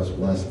details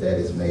once that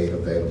is made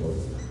available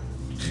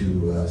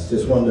to us.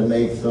 Just wanted to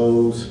make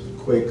those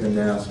quick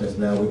announcements.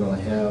 Now we're going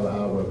to have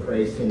our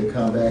praise team to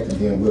come back, and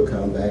then we'll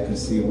come back and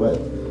see what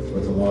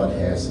the Lord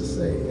has to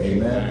say.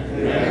 Amen.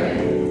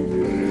 Amen.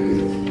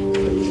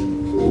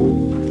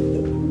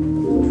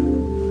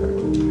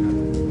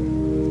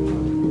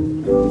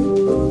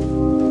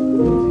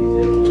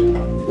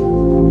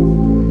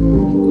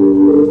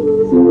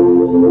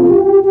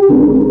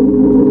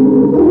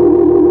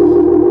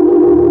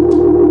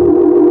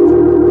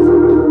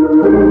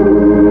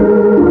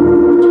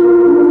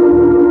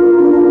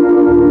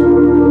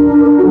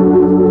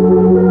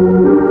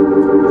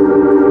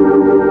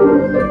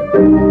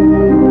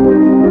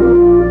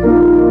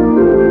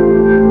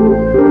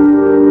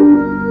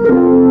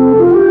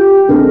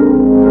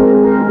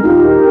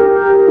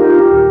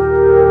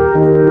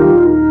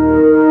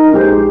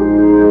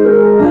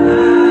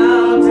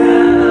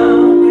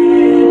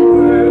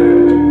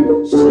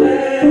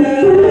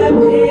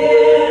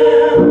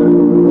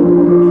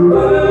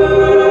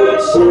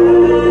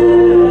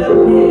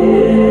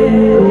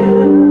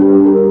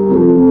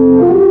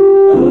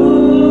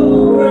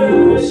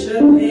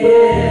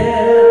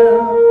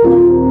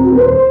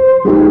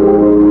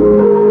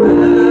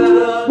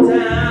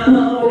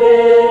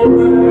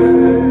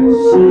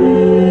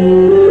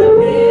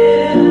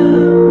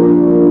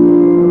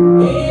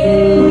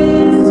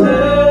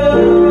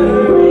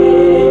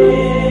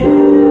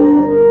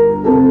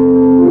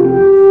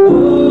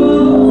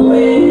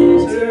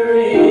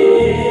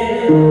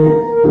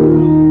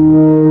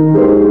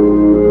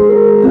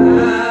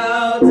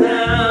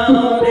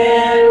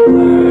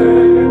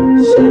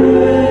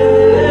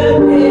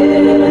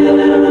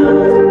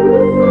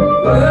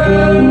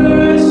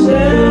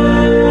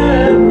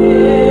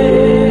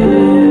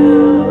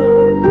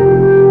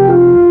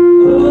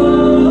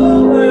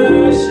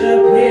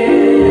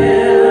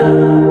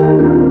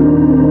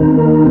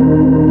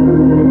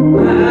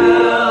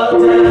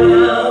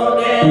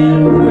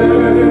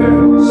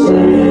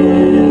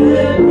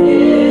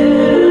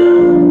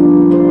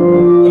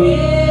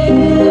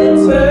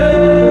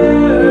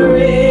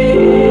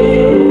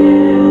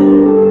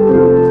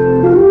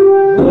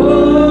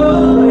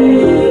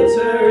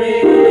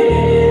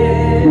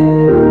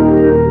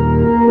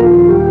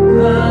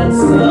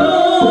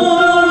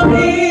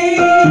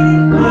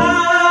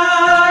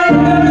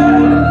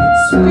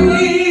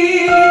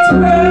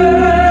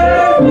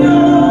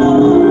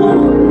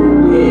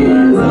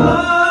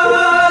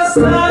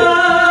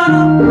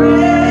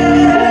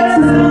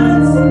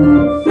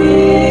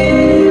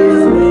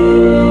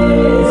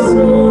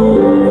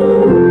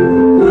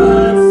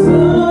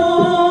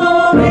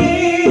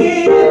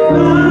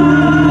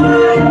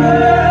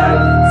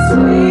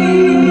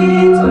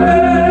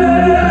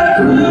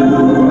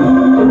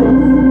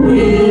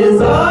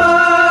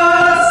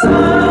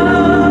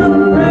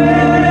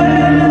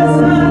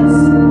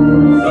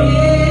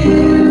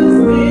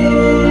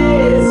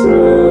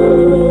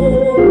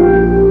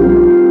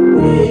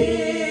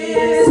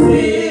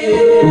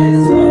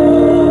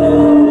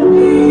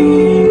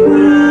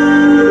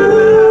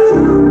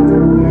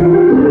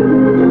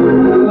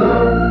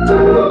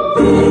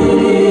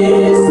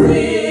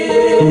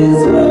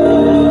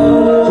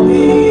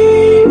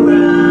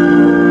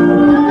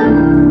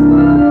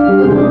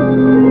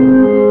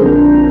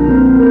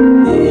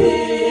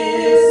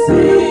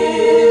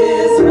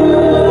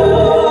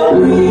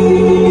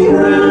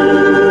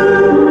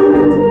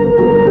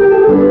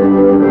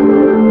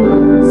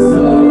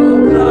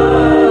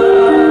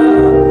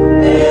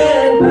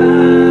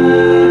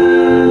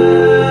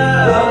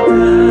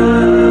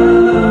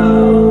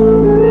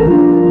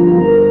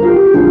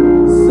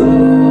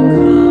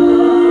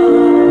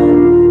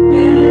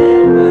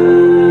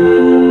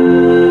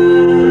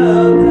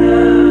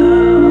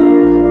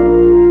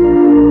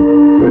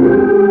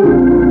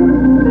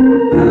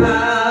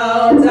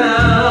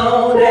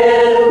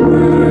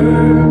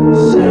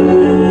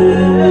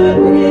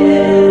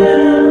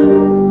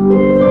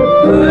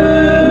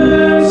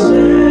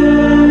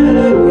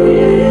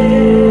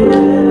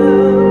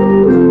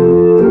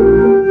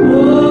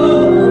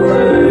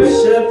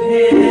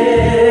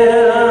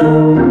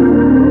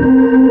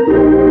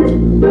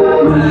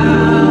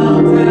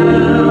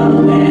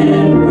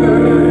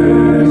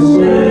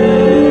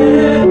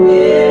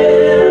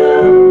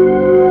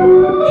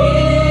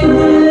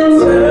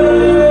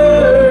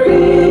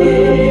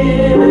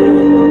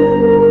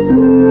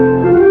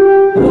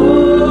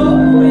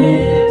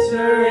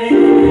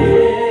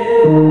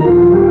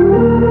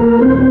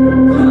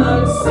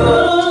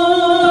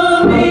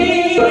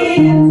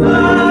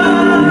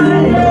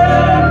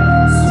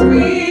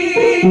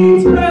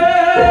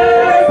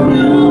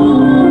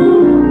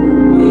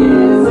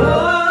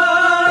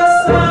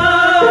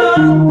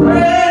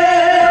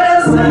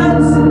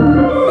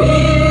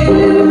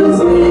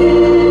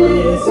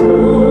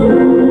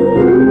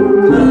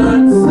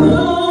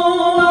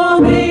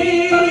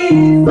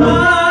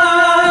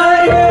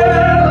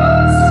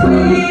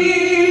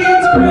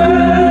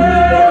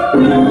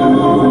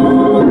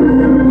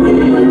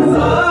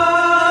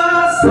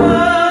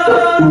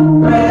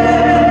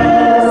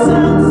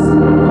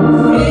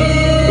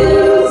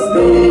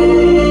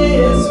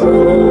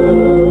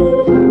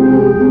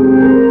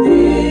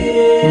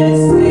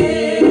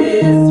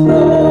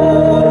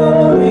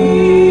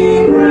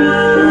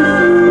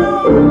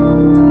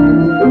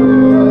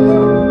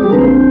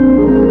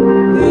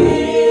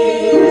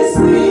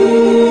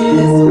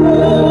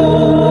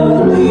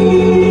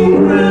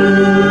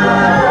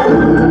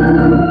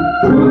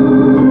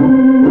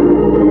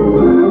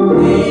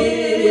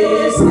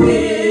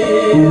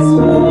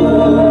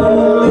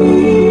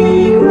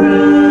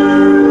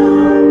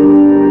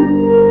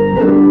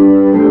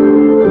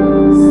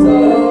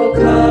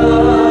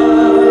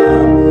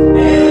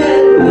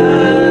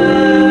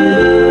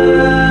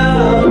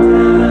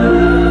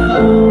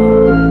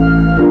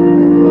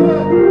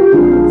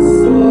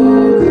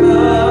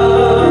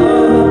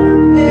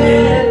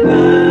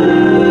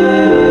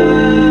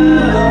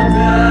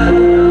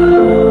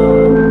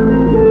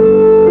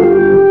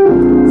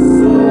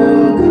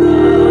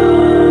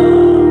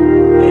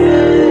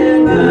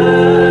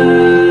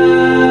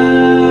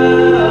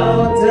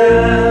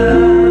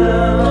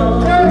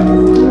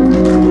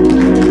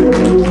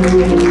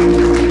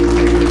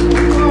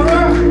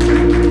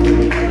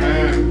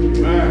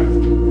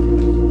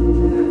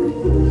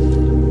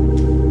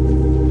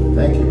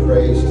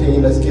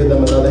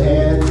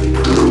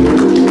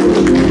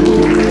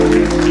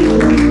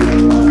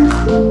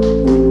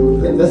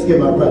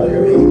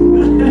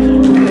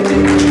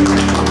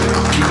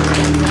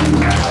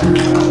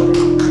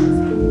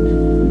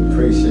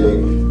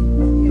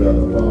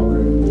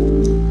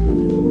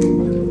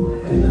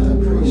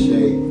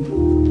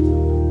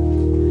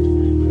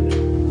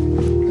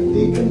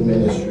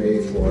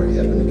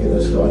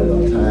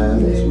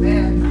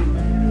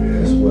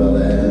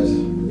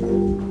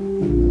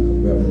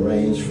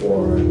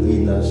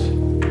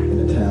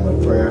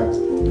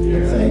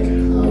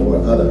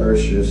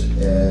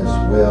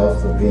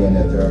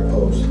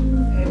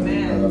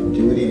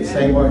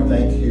 SaintMark,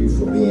 thank you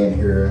for being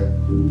here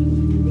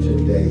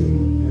today.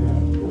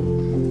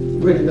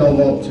 Really don't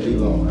want to be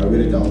long. I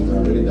really don't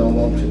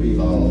want to be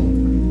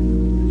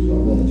long. So I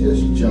want to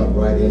just jump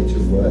right into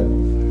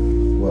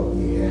what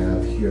we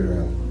have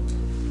here.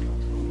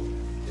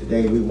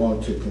 Today we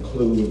want to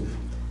conclude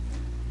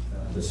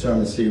the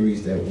sermon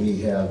series that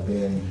we have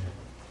been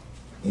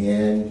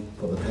in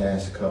for the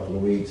past couple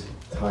of weeks,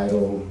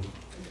 titled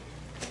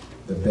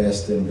The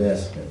Best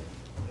Investment.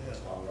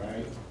 All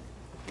right.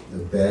 The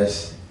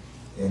best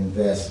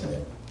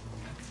investment.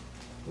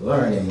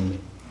 Learning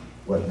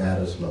what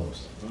matters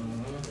most.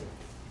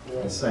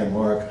 At St.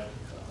 Mark,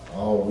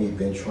 all we've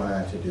been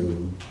trying to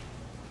do,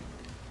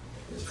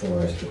 as far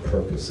as the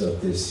purpose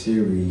of this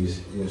series,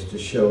 is to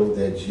show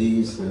that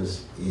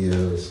Jesus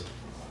is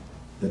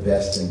the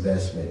best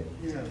investment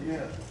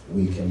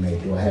we can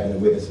make. Do I have any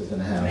witnesses in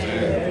the house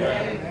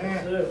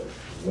today?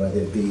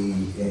 Whether it be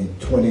in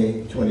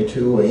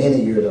 2022 or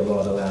any year the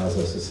Lord allows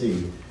us to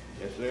see.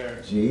 Yes,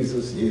 sir.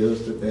 Jesus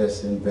is the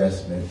best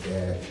investment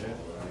that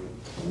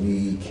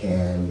we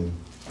can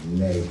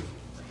make.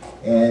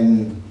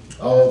 And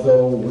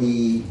although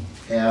we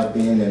have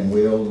been and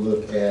will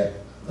look at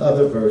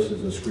other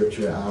verses of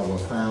Scripture, our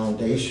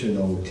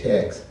foundational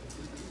text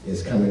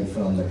is coming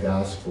from the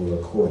Gospel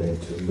according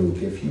to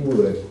Luke. If you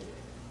would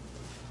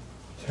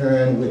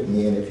turn with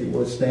me, and if you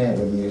would stand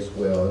with me as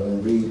well,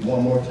 and read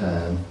one more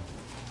time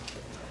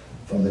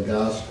from the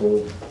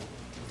Gospel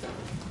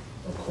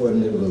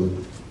according to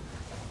Luke,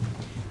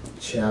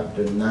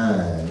 chapter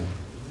 9,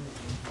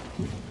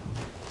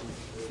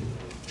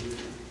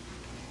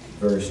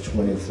 verse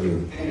 23.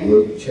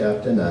 Luke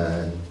chapter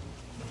 9,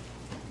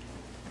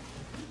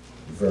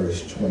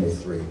 verse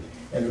 23.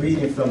 And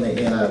reading from the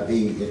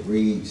NIV, it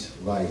reads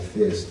like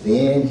this.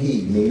 Then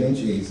he, meaning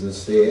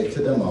Jesus, said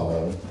to them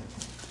all,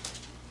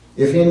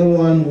 if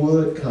anyone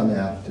would come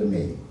after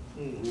me,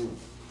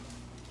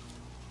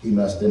 he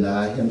must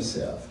deny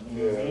himself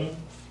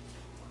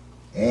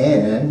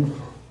and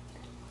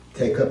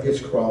take up his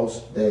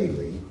cross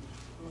daily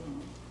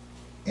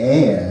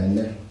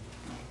and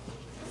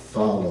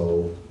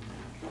follow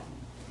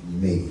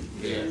me.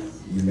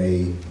 You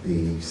may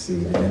be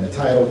seated. And the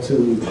title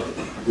to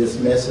this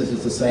message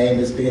is the same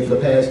as been for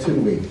the past 2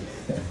 weeks.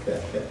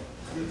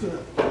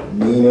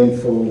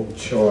 Meaningful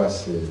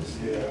choices.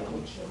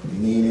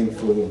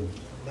 Meaningful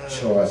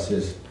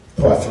choices.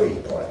 Part three,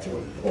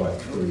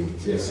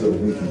 just so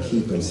we can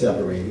keep them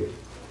separated.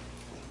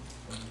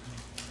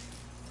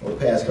 Over the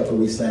past couple of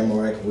weeks,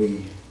 SaintMark,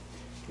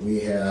 we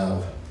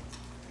have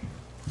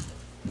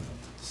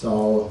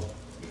saw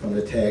from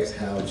the text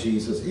how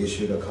Jesus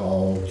issued a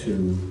call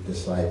to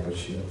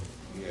discipleship.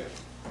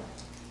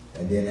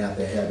 And then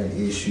after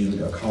having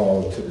issued a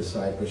call to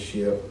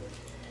discipleship,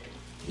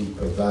 he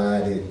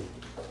provided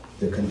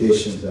the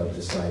conditions of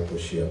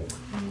discipleship.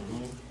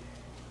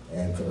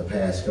 And for the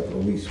past couple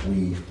of weeks,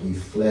 we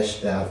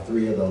fleshed out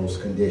 3 of those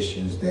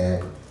conditions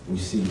that we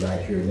see right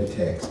here in the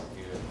text,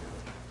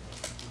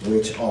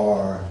 which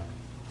are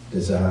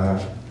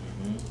desire,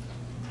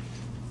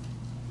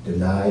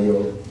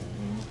 denial,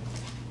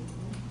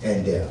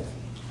 and death.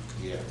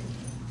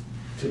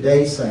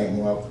 Today, St.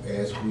 Mark,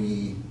 as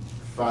we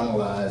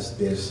finalize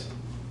this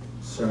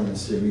sermon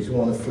series, we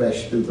want to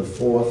flesh through the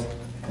 4th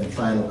and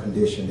final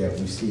condition that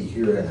we see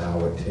here in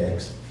our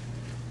text,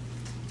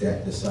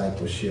 that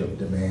discipleship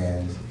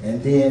demands,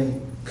 and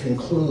then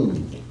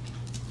conclude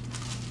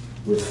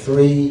with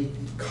 3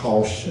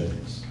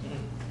 cautions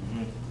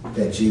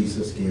that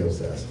Jesus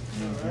gives us.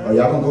 Are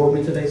y'all gonna go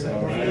with me today, St.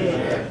 Mark?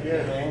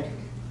 Yeah.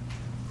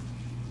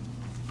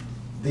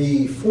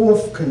 The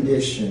 4th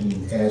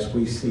condition, as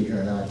we see here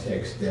in our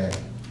text, that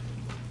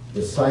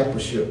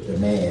discipleship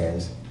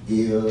demands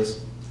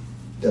is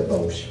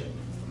devotion.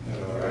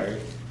 All right.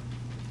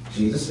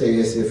 Jesus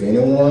says, if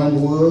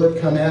anyone would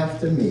come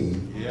after me,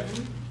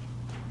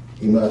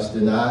 he must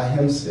deny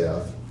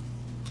himself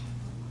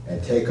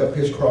and take up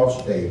his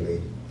cross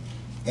daily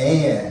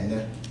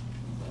and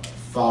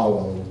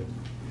follow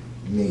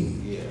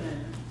me.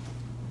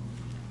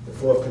 The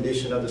 4th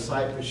condition of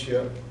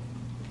discipleship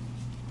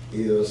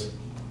is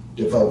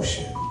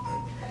devotion.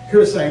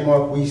 Here at St.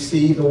 Mark, we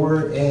see the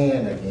word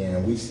 "and"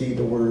 again. We see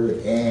the word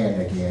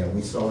 "and" again.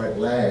 We saw it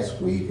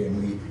last week,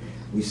 and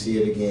we see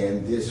it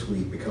again this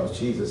week, because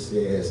Jesus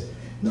says,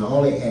 not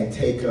only and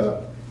take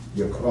up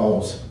your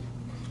cross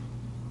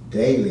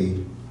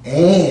daily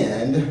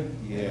and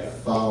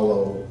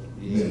follow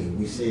me.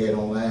 We said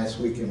on last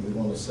week, and we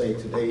want to say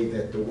today,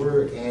 that the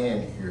word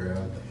 "and" here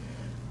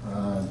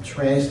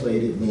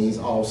translated means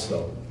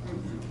also.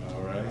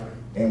 All right.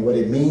 And what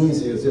it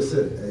means is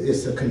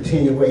it's a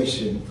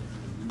continuation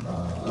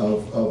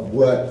of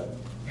what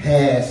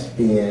has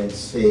been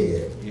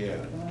said.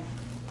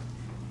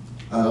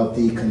 Of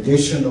the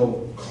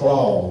conditional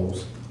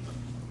clause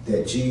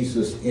that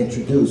Jesus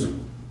introduced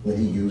when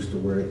he used the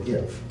word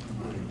 "if."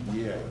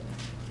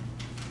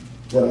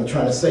 What I'm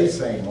trying to say,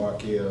 St.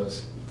 Mark,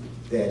 is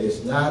that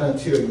it's not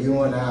until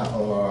you and I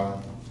are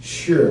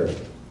sure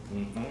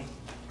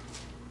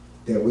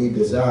that we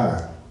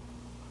desire,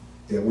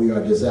 that we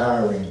are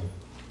desiring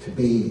to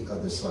be a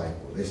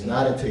disciple. It's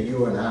not until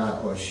you and I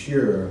are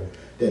sure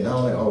that not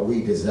only are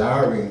we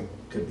desiring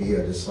to be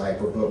a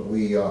disciple, but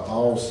we are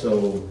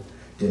also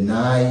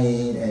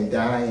denying and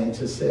dying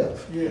to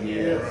self.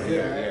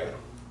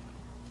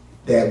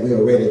 That we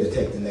are ready to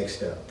take the next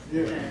step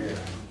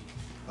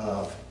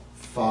of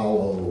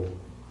follow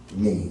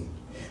me.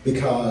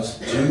 Because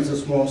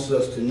Jesus wants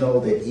us to know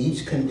that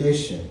each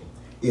condition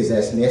is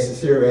as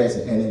necessary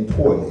and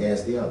important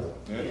as the other.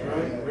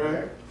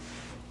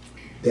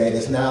 That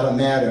it's not a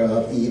matter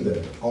of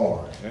either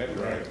or.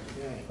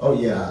 Oh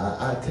yeah,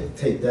 I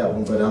take that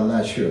one, but I'm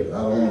not sure.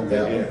 I don't want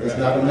that one. It's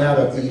not a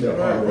matter of either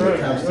or when it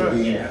comes to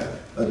being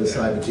a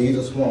disciple.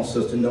 Jesus wants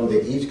us to know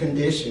that each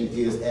condition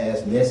is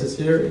as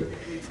necessary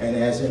and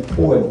as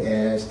important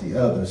as the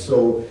other.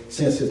 So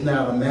since it's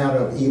not a matter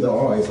of either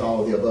or, it's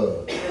all the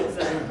above.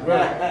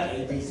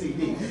 A, B, C,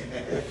 D.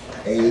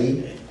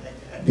 A,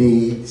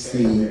 B,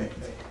 C,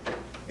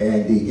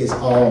 and D. It's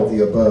all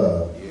the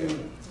above.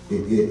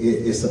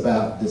 It's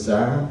about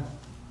desire.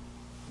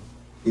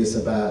 It's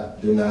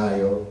about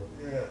denial.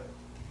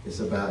 It's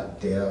about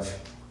death.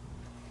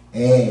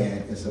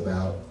 And it's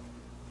about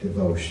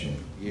devotion.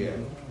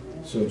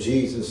 So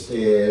Jesus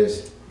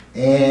says,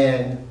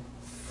 and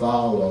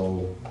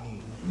follow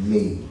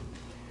me.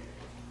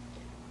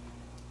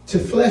 To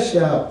flesh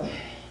out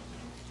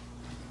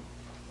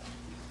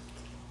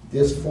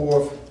this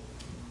 4th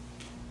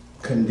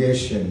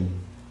condition,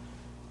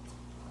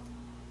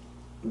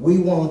 we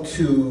want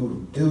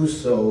to do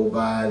so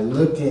by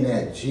looking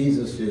at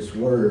Jesus'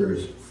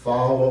 words,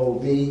 follow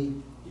me,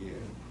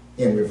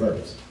 in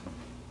reverse.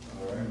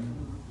 All right.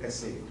 Let's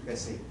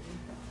see.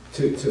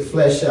 To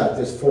flesh out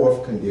this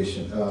 4th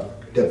condition of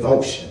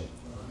devotion,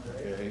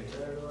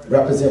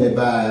 represented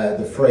by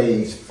the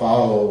phrase,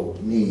 follow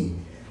me.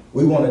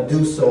 We want to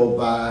do so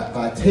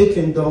by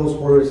taking those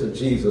words of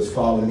Jesus,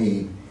 follow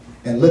me,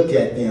 and look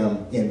at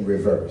them in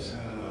reverse.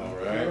 All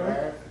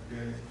right.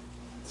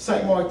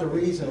 St. Mark, the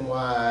reason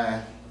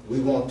why we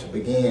want to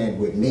begin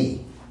with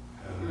me,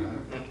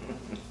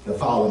 to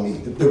follow me,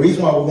 the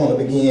reason why we want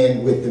to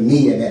begin with the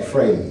me in that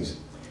phrase,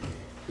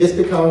 is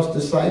because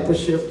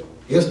discipleship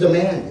is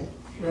demanding.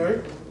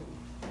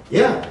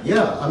 Yeah.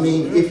 I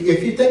mean, if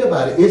you think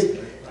about it,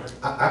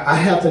 I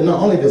have to not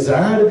only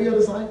desire to be a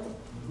disciple,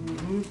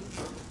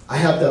 I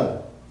have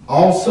to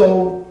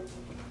also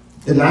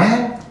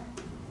deny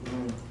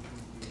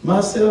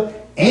myself,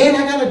 and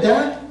I gotta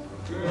die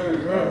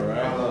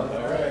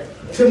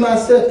to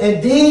myself,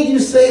 and then you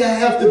say I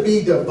have to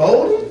be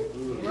devoted.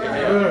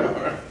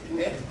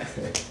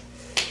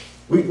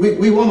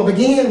 We want to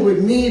begin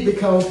with me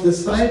because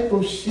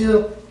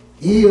discipleship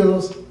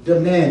is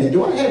demanding.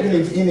 Do I have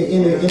anybody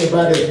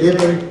that's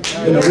living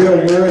in the real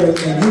world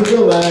and you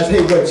realize,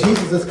 hey, what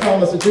Jesus is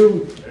calling us to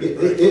do,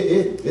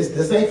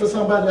 this ain't for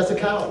somebody that's a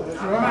coward.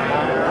 That's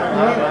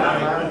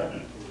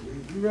right.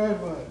 You're right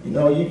about it.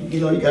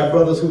 You got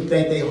brothers who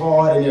think they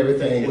hard and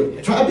everything.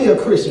 But try to be a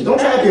Christian. Don't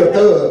try to be a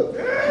thug.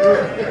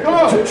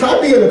 Try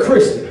being a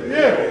Christian.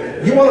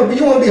 Yeah. You want to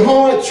be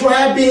hard?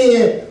 Try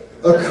being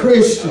a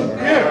Christian.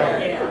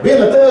 Yeah.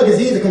 Being a thug is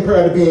easy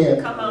compared to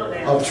being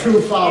a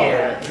true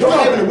follower. You don't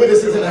have any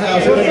witnesses in the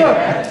house. You're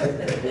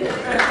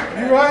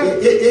right.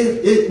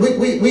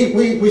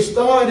 We're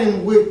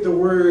starting with the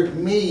word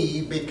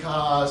me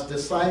because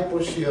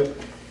discipleship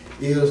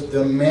is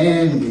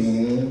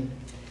demanding,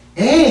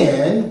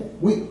 and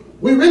we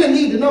really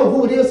need to know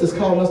who it is that's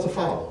calling us to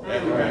follow.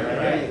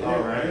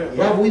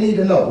 Right? We need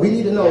to know. We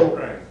need to know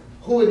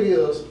who it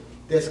is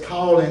that's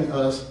calling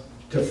us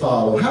to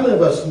follow. How many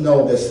of us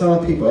know that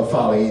some people are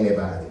following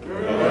anybody?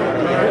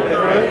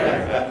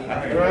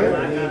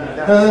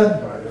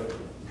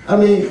 I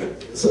mean,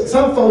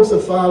 some folks are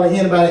following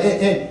anybody,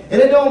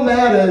 and it don't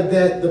matter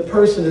that the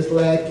person is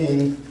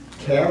lacking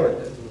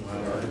character.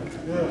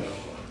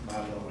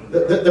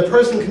 The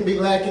person can be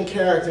lacking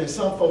character, and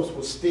some folks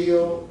will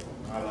still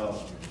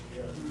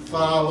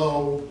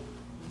follow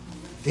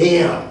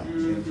them.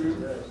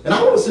 And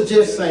I want to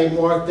suggest,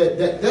 SaintMark,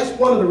 that's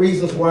one of the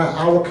reasons why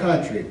our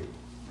country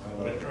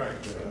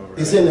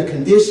is in the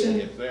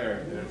condition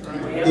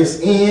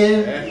it's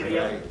in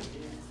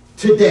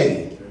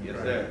today,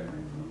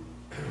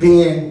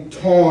 being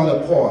torn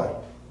apart,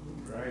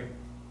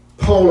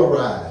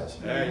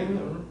 polarized,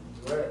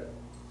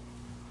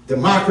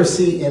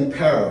 democracy in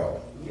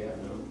peril.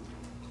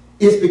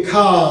 It's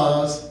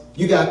because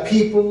you got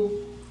people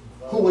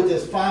who would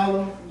just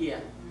follow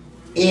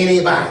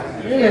anybody.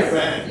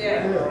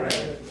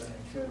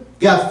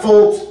 Got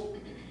folks,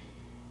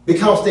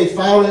 because they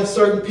following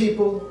certain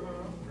people,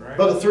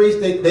 Brother Threes,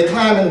 they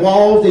climbing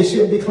walls they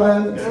shouldn't be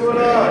climbing.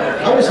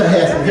 I wish I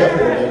had some help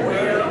here.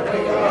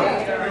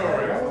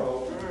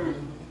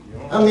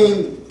 I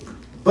mean,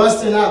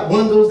 busting out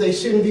windows they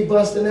shouldn't be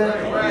busting out.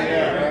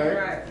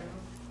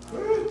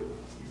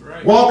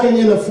 Walking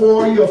in the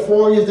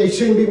foyers they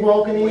shouldn't be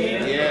walking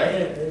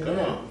in.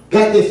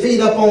 Got their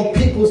feet up on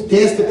people's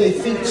desks that their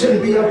feet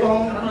shouldn't be up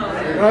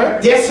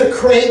on.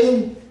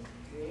 Desecrating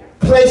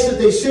places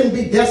they shouldn't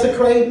be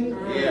desecrating.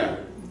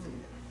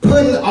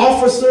 Putting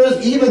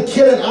officers, even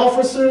killing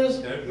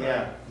officers.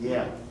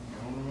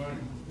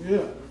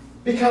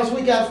 Because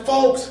we got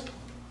folks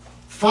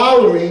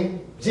following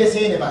just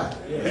anybody.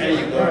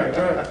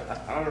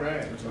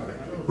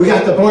 We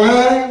got the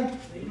blind.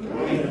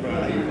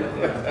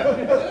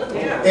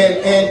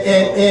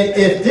 And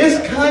if this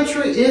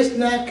country is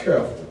not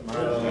careful,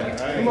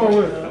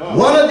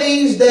 one of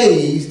these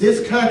days,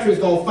 this country is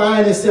going to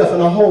find itself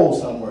in a hole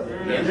somewhere.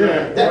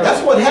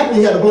 That's what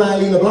happened. You had the blind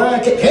leading the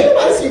blind. Can't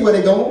nobody see where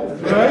they're going.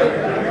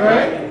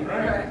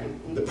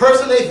 The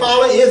person they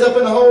follow ends up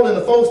in a hole, and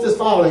the folks that's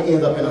following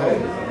ends up in a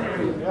hole.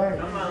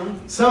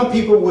 Some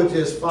people would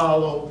just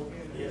follow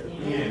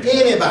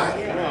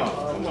anybody.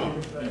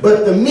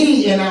 But the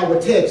me in our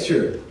text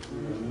here,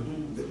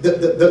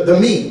 the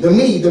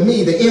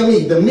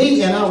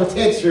me in our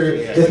text here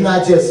is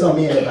not just some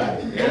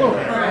anybody.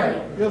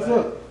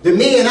 The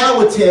me in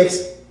our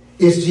text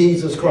is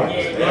Jesus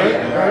Christ.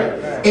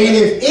 And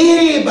if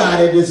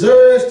anybody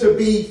deserves to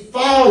be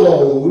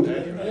followed,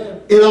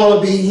 it ought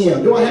to be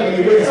him. Do I have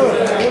any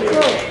witnesses?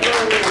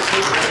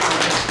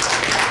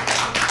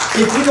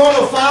 If you're going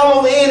to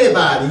follow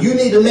anybody, you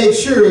need to make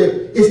sure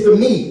it's the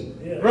me.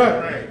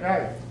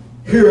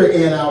 Here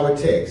in our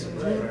text.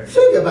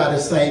 Think about it,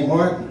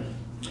 SaintMark.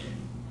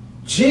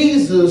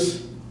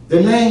 Jesus,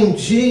 the name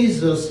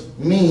Jesus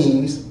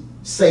means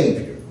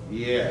Savior.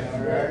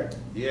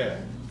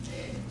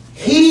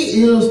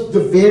 He is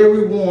the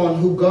very one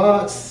who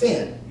God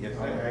sent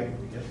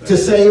to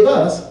save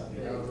us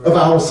of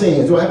our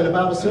sins. Do I have any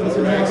Bible students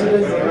in the house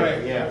today?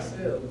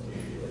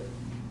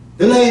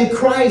 The name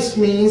Christ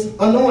means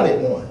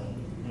anointed one.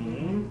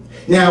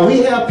 Now, we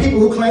have people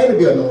who claim to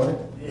be anointed.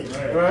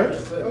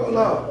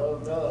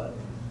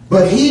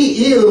 But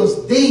he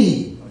is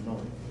the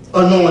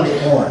anointed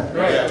one.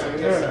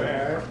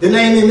 The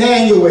name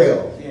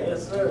Emmanuel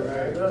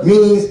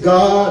means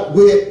God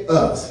with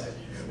us.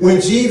 When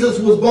Jesus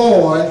was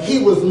born,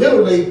 he was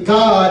literally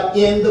God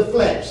in the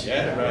flesh.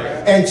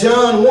 And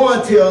John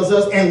 1 tells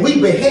us, and we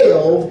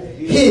beheld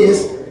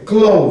his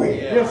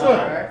glory.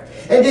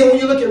 And then when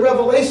you look at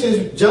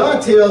Revelations, John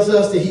tells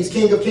us that he's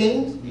King of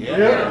Kings.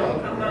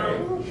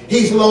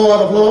 He's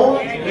Lord of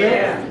Lords.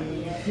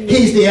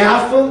 He's the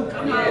Alpha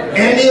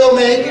and the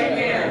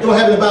Omega. Do I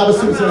have any Bible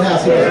students in the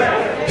house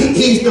today?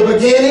 He's the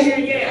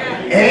beginning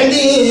and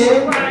the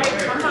end.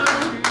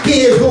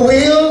 He is who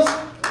is,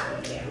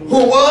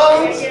 who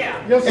was,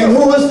 and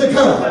who is to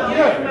come.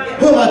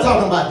 Who am I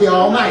talking about? The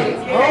Almighty.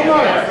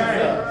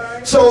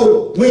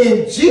 So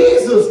when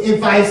Jesus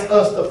invites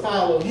us to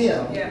follow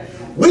him,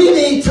 we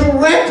need to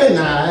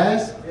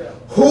recognize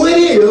who it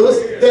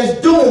is that's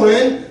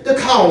doing the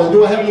calling.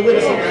 Do I have any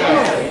witness in the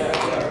house?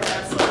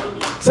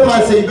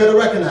 Somebody say you better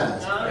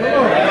recognize.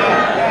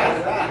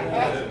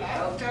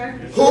 Okay.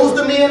 Who's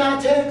the me in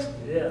our text?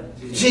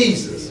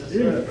 Jesus.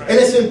 And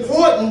it's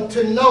important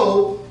to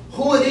know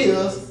who it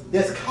is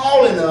that's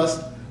calling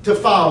us to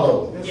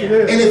follow. And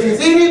if there's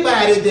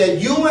anybody that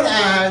you and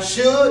I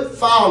should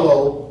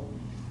follow,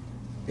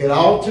 it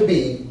ought to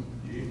be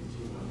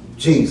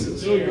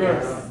Jesus.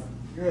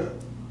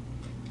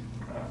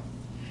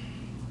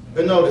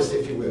 But notice,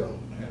 if you will,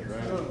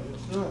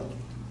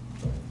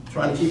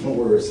 trying to keep my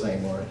words,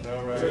 SaintMark.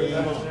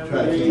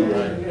 Trying to keep my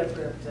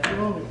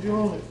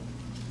words.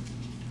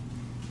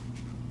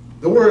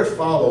 The word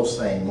follow,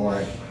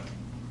 SaintMark,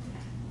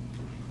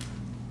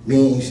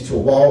 means to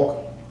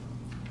walk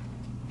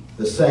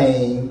the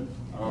same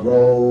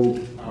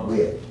road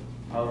with.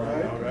 All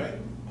right.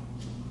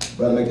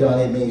 Brother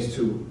McDonough, it means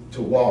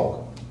to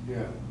walk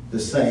the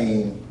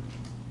same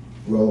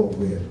road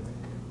with.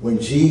 When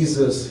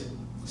Jesus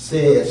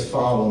says,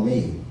 follow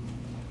me,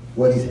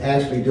 what he's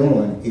actually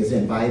doing is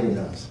inviting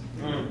us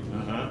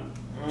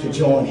to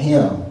join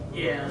him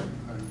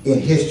in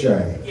his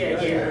journey.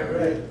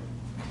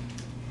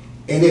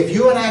 And if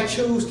you and I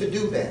choose to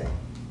do that,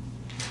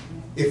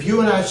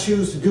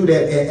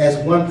 as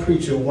one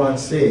preacher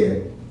once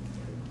said,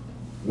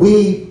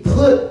 we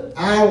put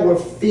our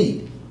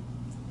feet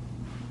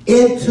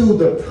into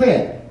the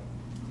print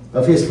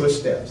of his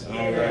footsteps. All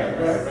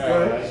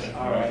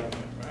right.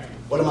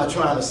 What am I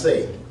trying to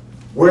say?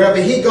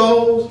 Wherever he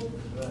goes,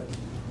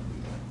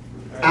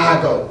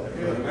 I go.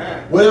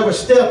 Whatever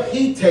step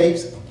he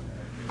takes,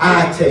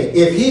 I take.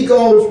 If he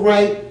goes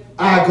right,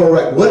 I go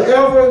right.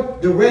 Whatever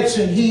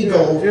direction he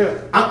goes,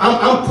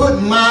 I'm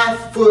putting my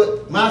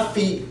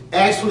feet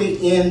actually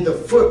in the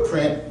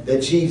footprint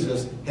that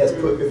Jesus has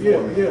put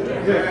before me.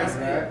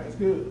 That's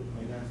good.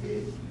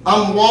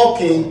 I'm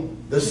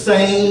walking the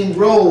same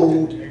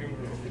road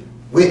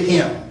with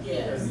him.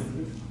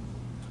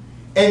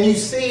 And you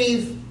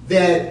see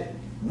that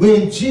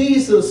when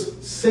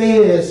Jesus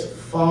says,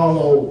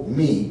 follow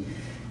me,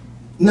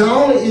 not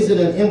only is it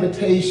an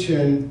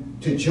invitation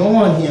to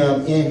join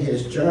him in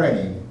his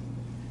journey,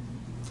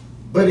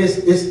 but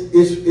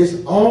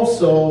it's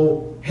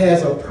also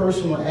has a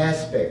personal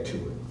aspect to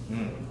it.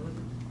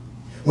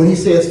 When he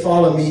says,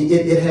 follow me,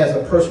 it has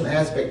a personal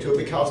aspect to it,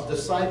 because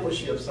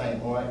discipleship,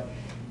 SaintMark,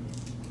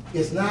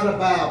 is not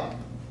about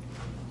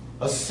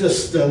a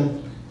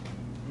system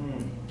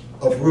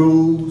of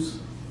rules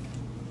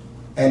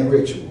and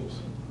rituals.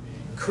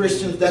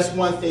 Christians, that's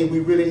one thing we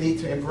really need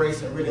to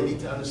embrace and really need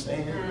to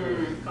understand.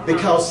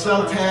 Because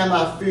sometimes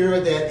I fear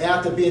that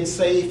after being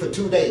saved for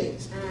 2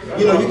 days,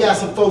 you know, you got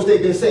some folks,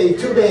 they've been saved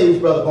 2 days,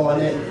 Brother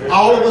Barnett,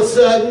 all of a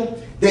sudden,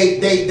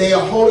 they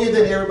are holier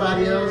than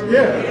everybody else.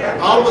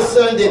 All of a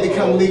sudden, they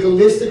become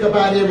legalistic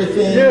about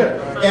everything.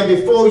 And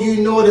before you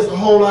know it, there's a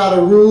whole lot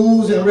of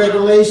rules and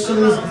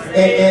regulations,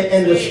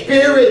 and the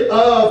spirit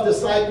of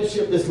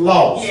discipleship is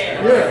lost.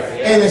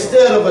 And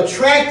instead of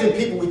attracting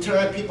people, we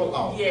turn people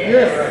off.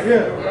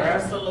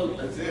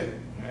 Absolutely.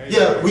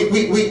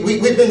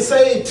 We've been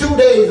saved 2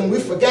 days and we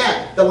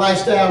forgot the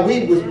lifestyle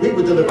we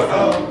were delivered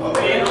from.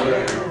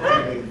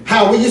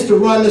 How we used to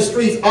run the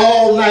streets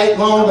all night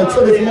long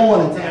until it's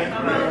morning time.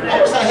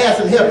 I wish I had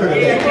some help here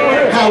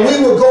today. How we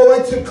would go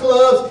into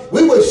clubs,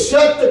 we would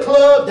shut the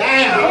club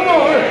down.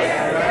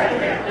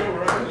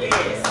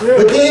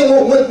 But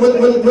then when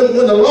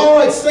the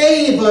Lord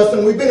saved us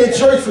and we've been in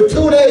church for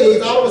 2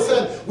 days, all of a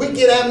sudden we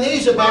get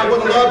amnesia about where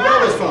the Lord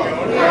brought us from.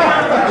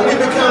 And we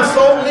become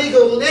so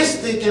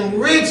legalistic and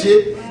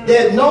rigid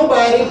that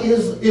nobody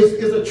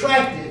is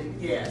attracted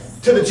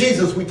to the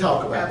Jesus we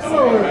talk about.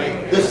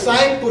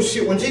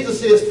 Discipleship, when Jesus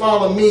says,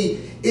 follow me,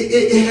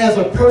 it has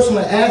a personal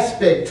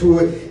aspect to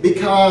it,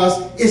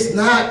 because it's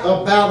not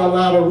about a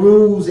lot of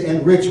rules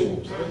and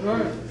rituals.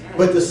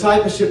 But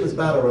discipleship is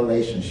about a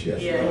relationship.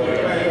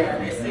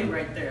 That's it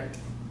right there.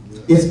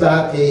 It's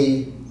about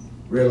a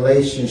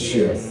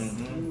relationship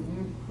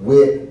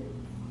with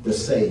the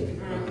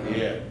Savior.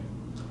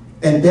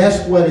 And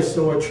that's what is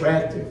so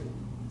attractive,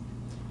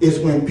 is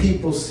when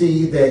people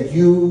see that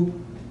you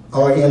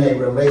are in a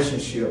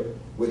relationship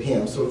with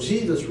him. So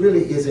Jesus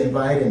really is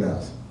inviting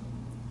us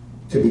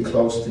to be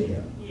close to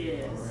him.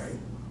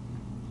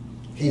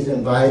 He's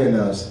inviting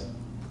us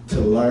to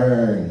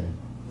learn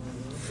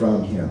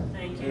from him.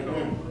 Thank you.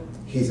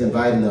 He's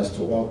inviting us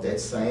to walk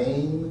that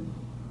same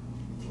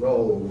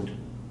road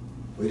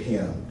with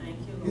him. Thank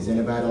you. Is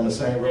anybody on the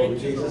same road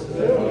with Jesus?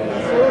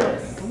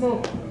 Come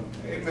on.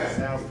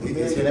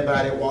 Is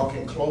anybody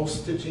walking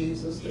close to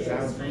Jesus?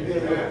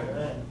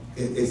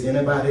 Is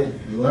anybody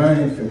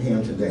learning from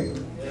him today?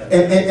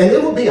 And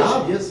it will be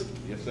obvious.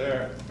 Yes,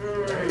 sir.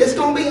 It's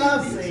going to be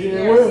obvious.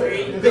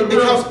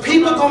 Because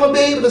people are going to be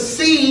able to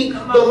see the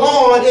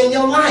Lord in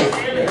your life.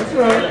 That's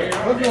right.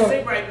 That's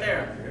it right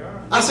there.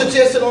 I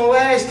suggested on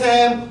last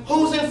time,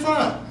 who's in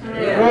front?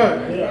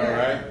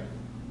 Right.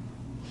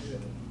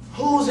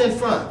 Who's in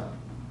front?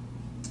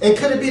 And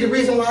could it be the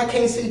reason why I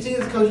can't see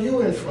Jesus? Because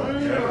you're in front.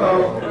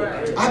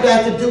 I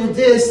got to do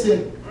this,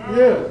 and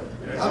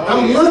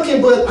I'm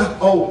looking, but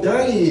oh,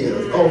 there he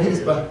is. Oh, he's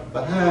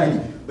behind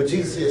you. But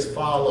Jesus says,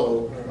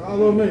 follow me.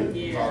 Follow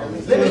me. Follow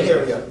me. Let me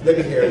hurry up. Let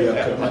me hurry up,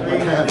 because my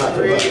time about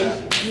to run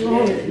out. You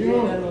on it. You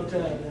on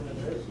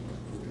it.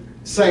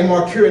 St.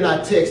 Mark, here in our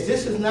text,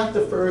 this is not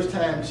the first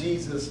time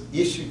Jesus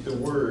issued the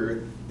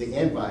word, the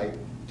invite,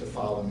 to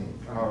follow me.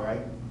 All right.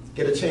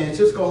 Get a chance,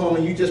 just go home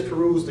and you just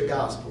peruse the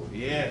gospel.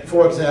 Yeah.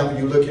 For example,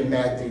 you look in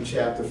Matthew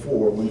chapter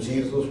 4, when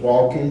Jesus was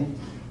walking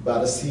by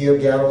the Sea of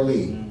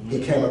Galilee,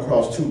 he came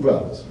across two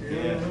brothers,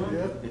 Yeah.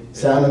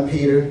 Simon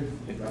Peter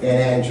and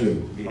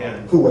Andrew, Yeah.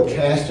 who were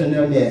casting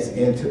their nets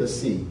into the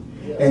sea.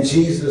 And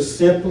Jesus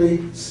simply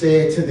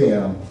said to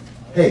them,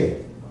 hey,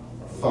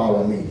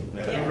 follow me.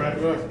 That's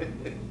right.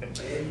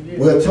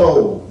 We're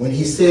told when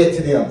he said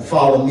to them,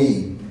 follow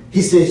me,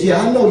 he says,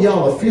 yeah, I know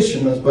y'all are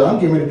fishermen, but I'm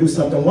getting ready to do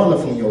something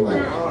wonderful in your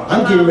life.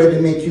 I'm getting ready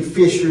to make you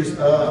fishers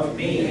of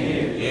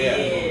men.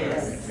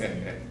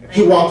 Yeah.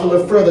 He walked a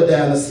little further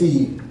down the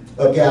Sea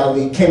of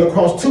Galilee, came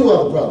across two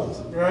other brothers,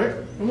 Right?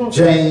 Come on.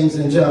 James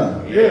and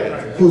John, Yeah.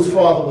 whose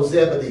father was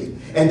Zebedee.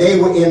 And they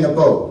were in the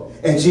boat.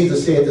 And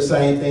Jesus said the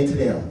same thing to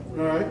them.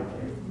 Right.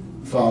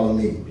 Follow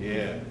me.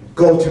 Yeah.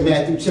 Go to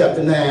Matthew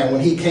chapter 9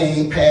 when he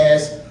came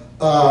past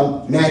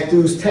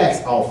Matthew's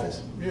tax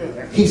office.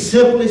 Yeah. He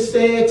simply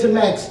said to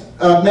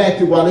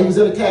Matthew while he was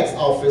in the tax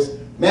office,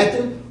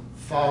 Matthew,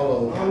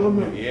 follow Follow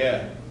me.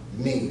 Yeah.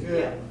 me.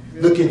 Yeah.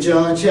 Look in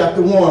John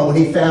chapter 1 when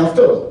he found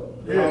Philip.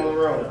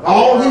 Yeah.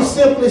 All he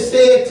simply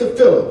said to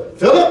Philip,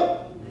 Philip,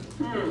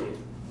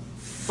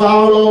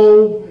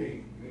 follow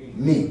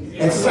me.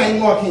 And St.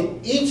 Mark, in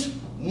each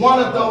one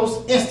of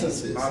those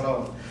instances,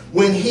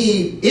 when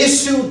he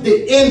issued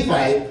the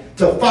invite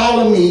to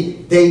follow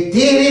me, they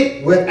did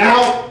it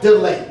without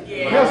delay.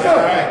 Yes,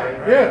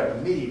 sir.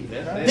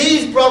 Yeah.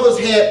 These brothers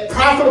had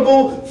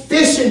profitable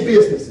fishing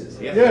businesses.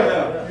 Yeah.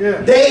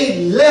 Yeah.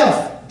 They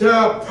left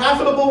their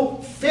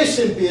profitable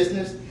fishing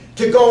business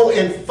to go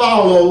and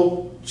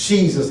follow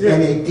Jesus. Yeah.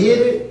 And they did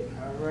it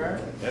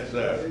That's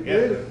right.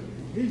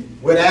 Yeah.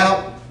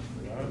 without.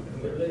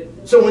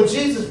 So when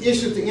Jesus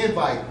issued the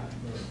invite,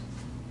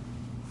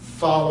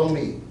 follow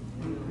me,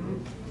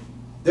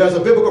 there's a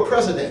biblical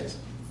precedent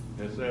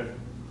Yes, sir.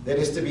 that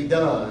is to be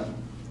done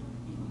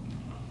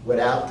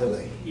without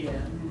delay. Yeah.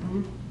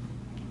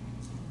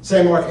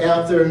 St. Mark,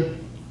 after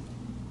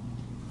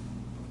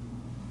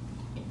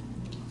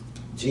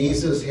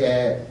Jesus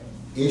had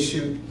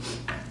issued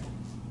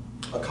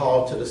a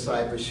call to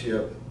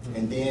discipleship,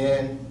 and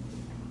then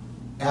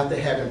after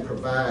having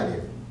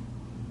provided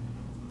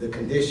the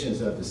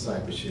conditions of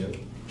discipleship,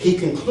 he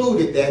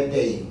concluded that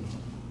day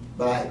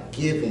by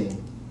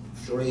giving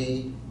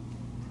 3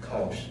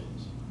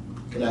 cautions.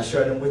 Can I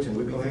share them with you?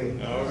 We'll be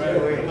finished. All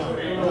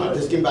right.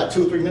 Just give me about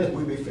 2 or 3 minutes,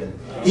 we'll be finished.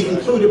 He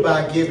concluded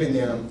by giving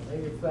them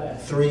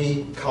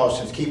 3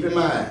 cautions. Keep in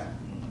mind,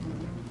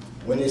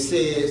 when it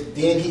says,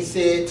 then he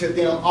said to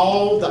them,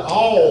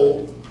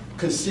 all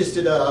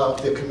consisted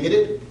of the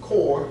committed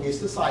core, his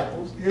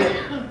disciples,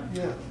 Yeah.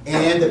 Yeah.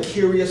 and the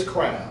curious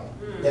crowd,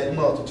 that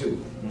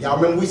multitude. Y'all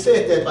remember we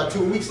said that about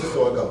 2 weeks or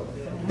so ago.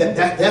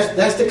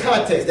 That's the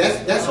context.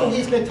 That's who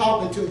he's been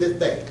talking to this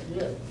day.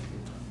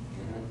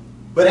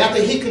 But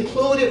after he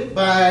concluded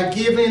by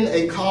giving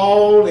a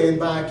call and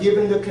by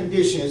giving the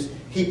conditions,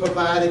 he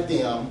provided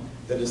them,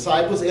 the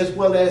disciples as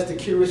well as the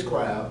curious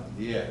crowd,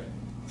 Yeah.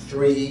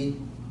 3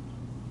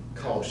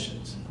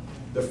 cautions.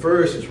 The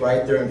first is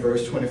right there in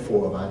verse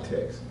 24 of our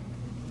text.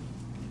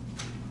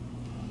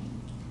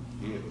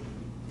 Yeah.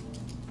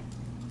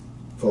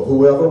 For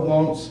whoever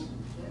wants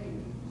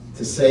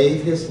to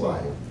save his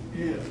life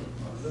Yeah.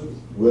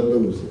 will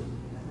lose it.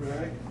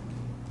 Right.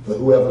 But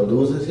whoever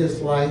loses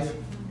his life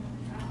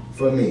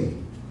for me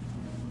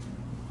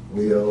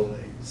will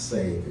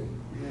save it.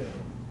 Yeah.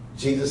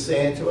 Jesus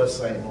saying to us,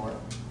 St. Mark,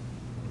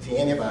 to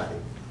anybody,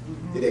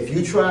 that if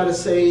you try to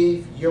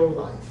save your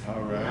life,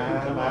 All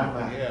right. Come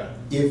on. Yeah.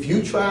 if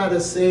you try to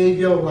save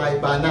your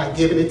life by not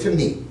giving it to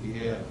me,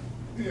 Yeah.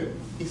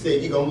 he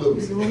said you're going to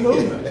lose it. You're gonna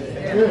lose it.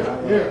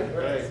 Yeah. Yeah.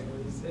 Right.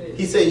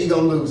 He said you're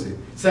going to lose it.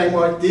 St.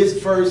 Mark,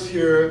 this verse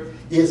here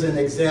is an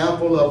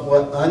example of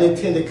what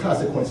unintended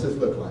consequences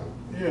look like.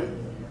 Yeah.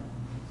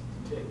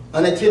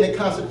 Unintended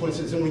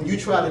consequences, and when you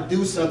try to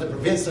do something,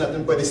 prevent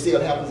something, but it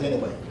still happens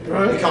anyway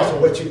Right. because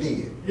of what you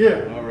did.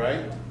 Yeah. All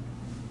right.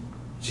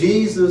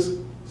 Jesus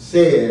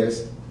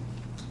says,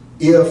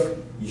 if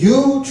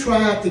you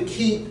try to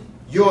keep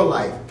your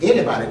life,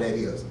 anybody that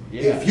is,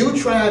 Yeah. if you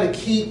try to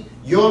keep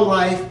your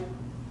life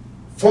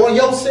for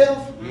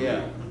yourself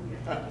Yeah.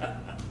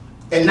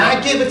 and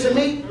not give it to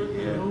me,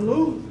 You're gonna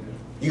lose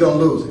you're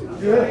gonna lose it. it.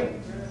 Yeah.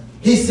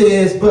 He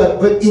says, but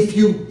if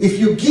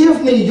you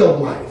give me your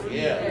life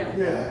Yeah.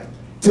 Yeah.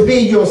 to be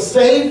your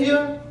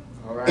Savior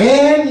All right.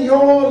 and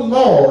your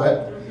Lord,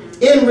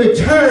 in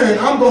return,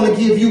 I'm going to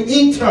give you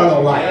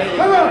eternal life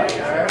Come on.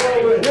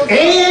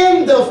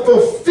 and the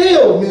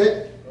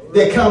fulfillment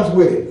that comes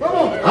with it. Come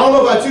on. I don't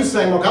know about you,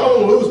 St. Mark. I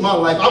don't want to lose my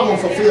life. I want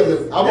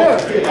fulfillment. I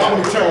want fulfillment. I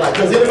want eternal life.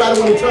 Does anybody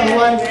want eternal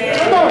life?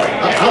 Come on.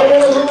 I don't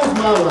want to lose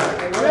my life.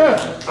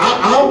 Yeah.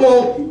 I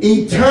want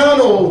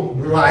eternal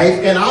life,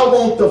 and I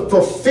want the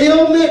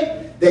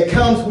fulfillment that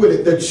comes with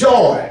it, the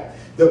joy,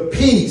 the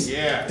peace,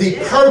 Yeah. the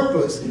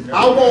purpose.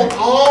 I want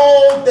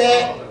all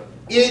that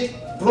it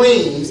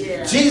brings.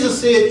 Yeah. Jesus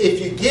said,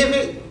 if you give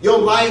it, your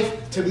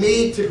life to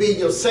me to be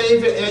your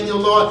Savior and your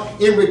Lord,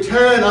 in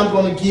return, I'm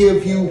going to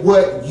give you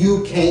what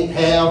you can't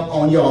have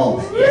on your own.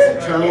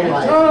 That's eternal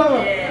life. Yes.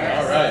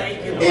 All right.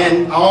 Thank you, Lord.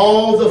 And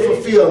all the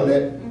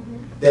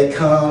fulfillment that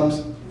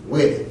comes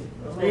with it.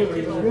 Thank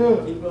you,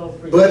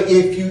 Lord. But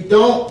if you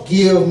don't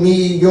give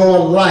me your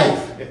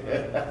life,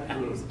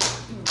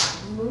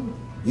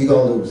 you're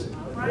going to lose it.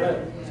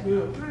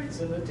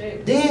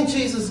 Then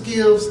Jesus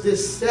gives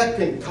this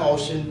second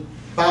caution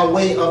by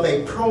way of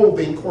a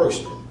probing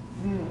question.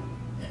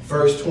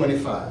 Verse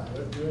 25.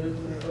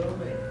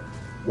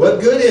 What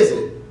good is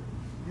it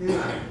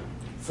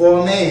for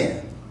a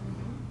man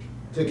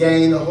to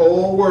gain the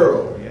whole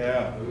world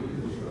Yeah.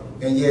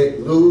 and yet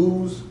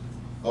lose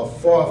or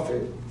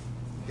forfeit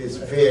his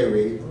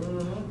very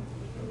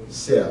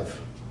self?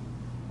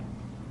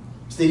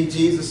 See,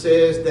 Jesus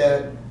says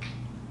that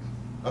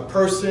a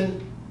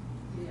person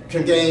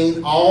can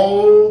gain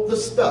all the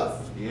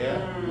stuff Yeah.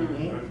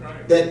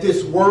 that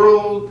this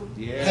world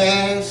Yeah.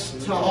 has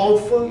to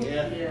offer,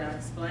 Yeah. Yeah,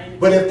 explain it.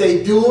 but if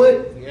they do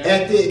it Yeah.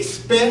 at the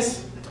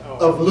expense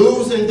of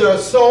losing their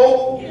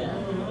soul, Yeah.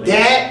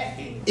 that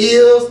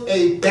is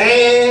a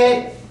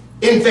bad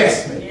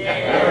investment.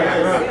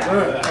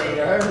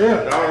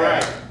 Yes. All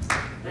right.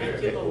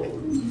 Thank you, Lord.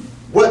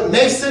 What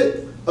makes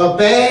it a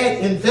bad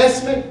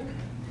investment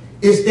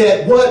is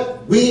that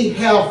what we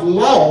have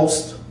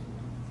lost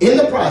in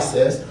the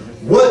process,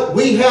 what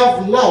we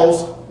have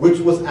lost, which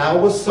was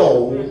our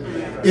soul,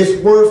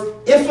 is worth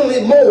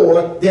infinitely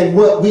more than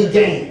what we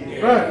gained,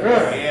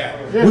 Yeah.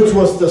 which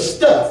was the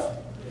stuff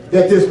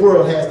that this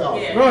world has to offer.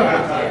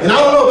 Yeah. And I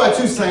don't know about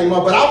you,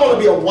 SaintMark, but I want to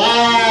be a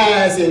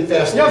wise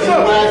investor. Yes, sir.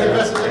 Any wise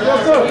investor?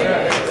 Yes, sir.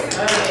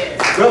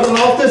 Yes. Brother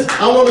Loftus,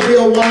 I want to be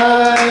a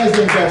wise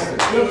investor.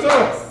 Yes,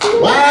 sir.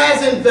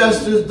 Wise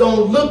investors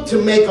don't look to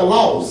make a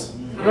loss.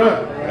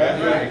 Right.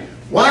 That's right.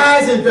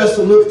 Wise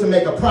investors look to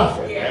make a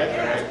profit.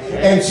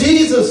 And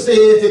Jesus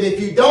says that if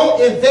you don't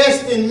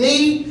invest in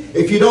me,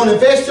 if you don't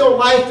invest your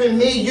life in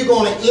me, you're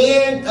going to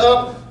end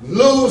up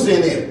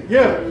losing it.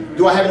 Yeah.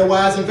 Do I have any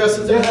wise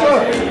investors in Yes, the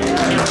house? sir.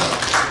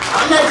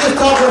 I'm not just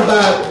talking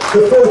about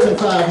the Fortune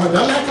 500.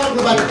 I'm not talking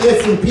about the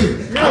S&P.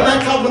 I'm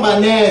not talking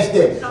about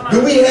NASDAQ. Do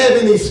we have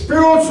any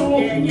spiritual,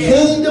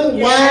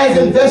 kingdom-wise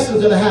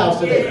investors in the house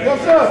today? Yes,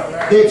 sir.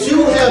 That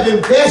you have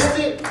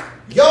invested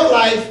your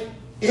life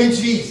in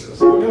Jesus?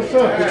 Yes,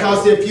 sir.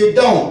 Because if you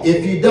don't,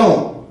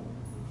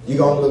 you're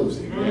going to lose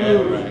it.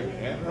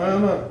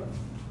 Uh-huh.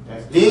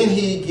 Then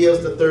he gives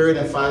the third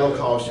and final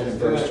caution in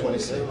verse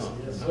 26.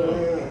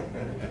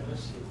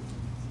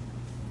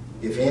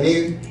 If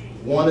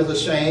anyone is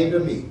ashamed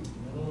of me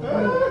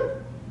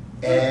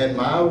and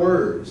my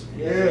words,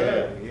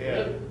 Yeah.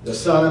 Yeah. the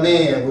Son of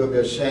Man will be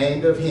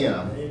ashamed of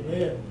him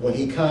when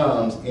he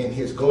comes in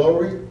his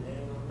glory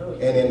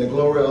and in the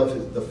glory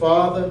of the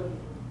Father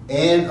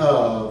and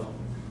of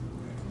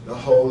the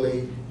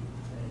holy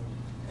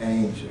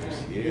angels.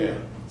 Yeah.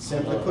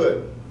 Simply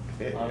put,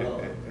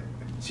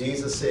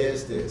 Jesus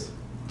says this: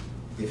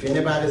 if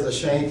anybody is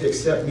ashamed to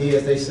accept me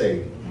as they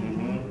say,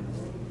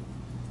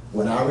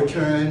 when I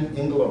return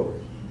in glory,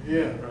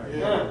 Yeah.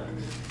 Yeah.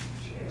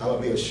 I will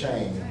be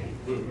ashamed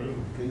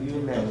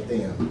of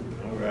them.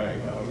 All right.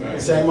 All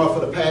right. Same for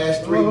the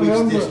past 3 weeks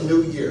this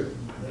new year,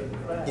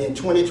 in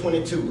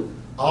 2022,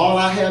 all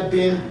I have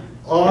been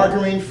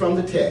arguing from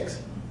the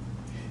text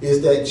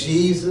is that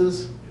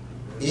Jesus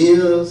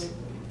is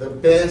the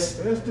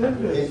best That's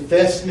different.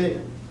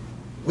 investment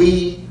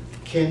we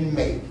can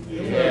make.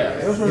 Yeah.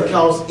 That's right.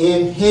 Because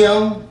in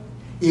him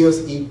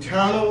is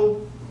eternal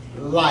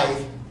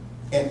life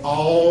and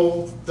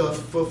all the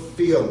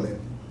fulfillment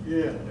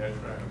Yeah. That's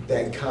right.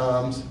 that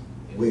comes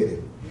with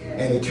it.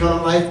 And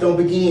eternal life don't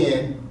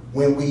begin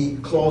when we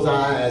close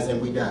our eyes and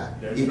we die.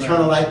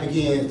 Eternal life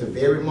begins the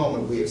very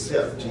moment we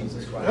accept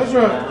Jesus Christ. That's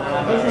right.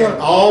 That's And right.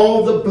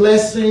 all the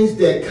blessings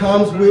that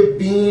comes with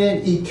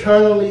being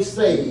eternally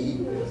saved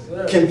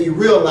can be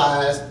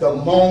realized the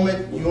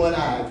moment you and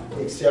I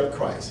accept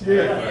Christ.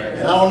 Yeah.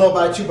 And I don't know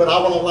about you, but I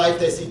want a life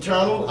that's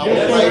eternal. I want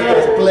a life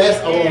that's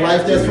blessed. I want a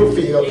life that's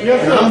fulfilled.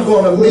 Yes, And sir. I'm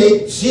going to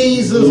make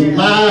Jesus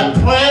my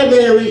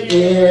primary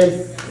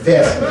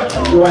investment.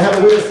 Do I have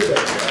a witness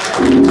today?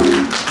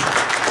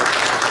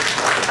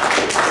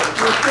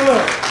 Yes, sir.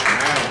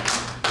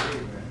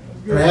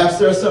 Perhaps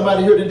there's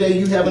somebody here today,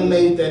 you haven't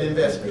made that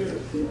investment.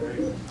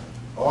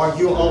 Or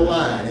you're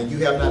online and you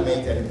have not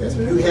made that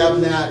investment. You have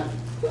not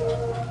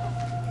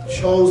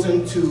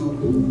chosen to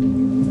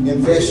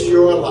invest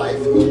your life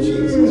in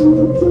Jesus,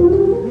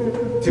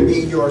 to be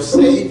your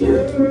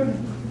Savior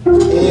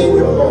and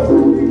your Lord.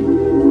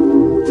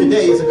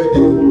 Today is a good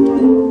day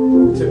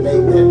to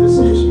make that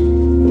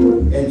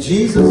decision. And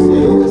Jesus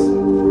says,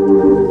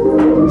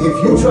 if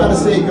you try to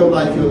save your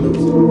life, you'll lose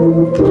it.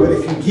 But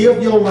if you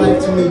give your life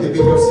to me to be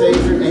your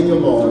Savior and your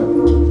Lord,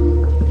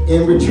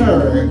 in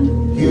return,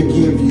 he'll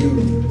give you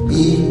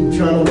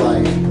eternal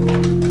life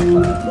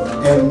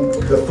and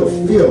the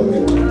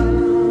fulfillment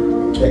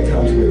that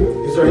comes with it.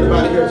 Is there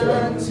anybody here today?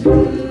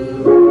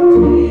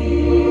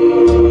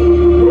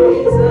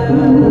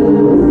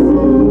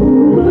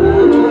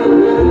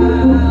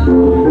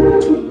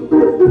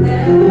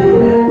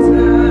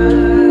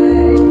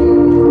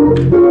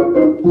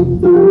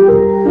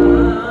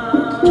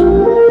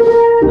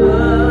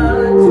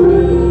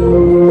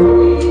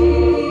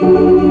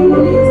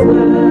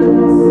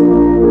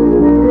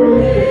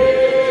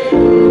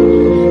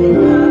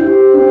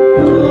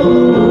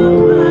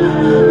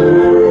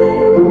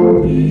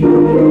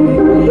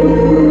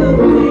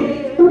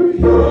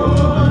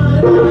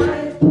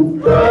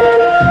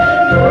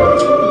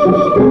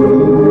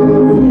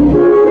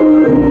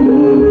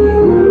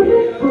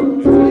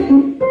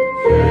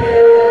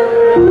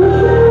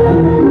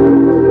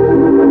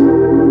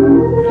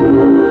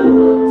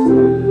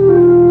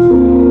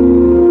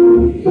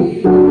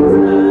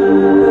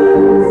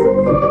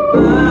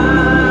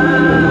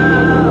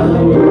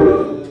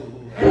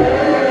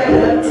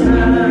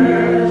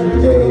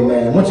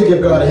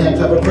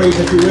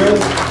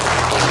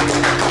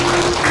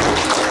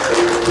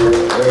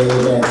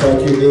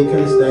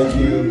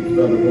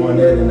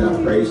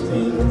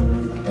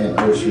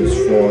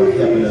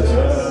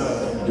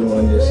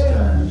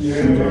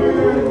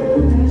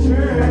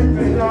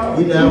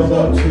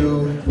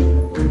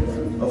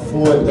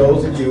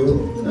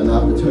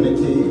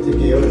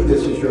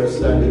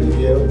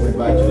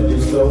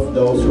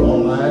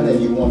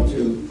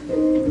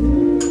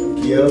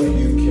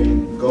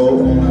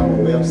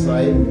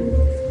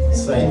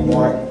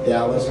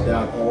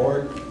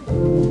 SaintMark-Dallas.org,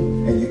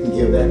 and you can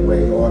give that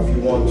way. Or if you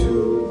want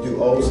to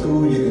do old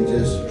school, you can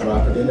just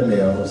drop it in the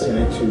mail or send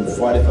it to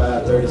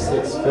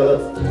 4536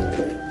 Phillip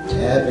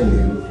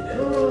Avenue,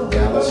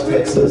 Dallas,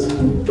 Texas,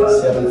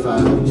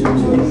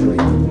 75223.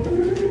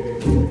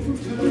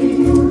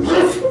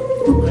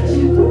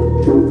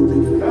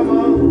 Come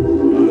on.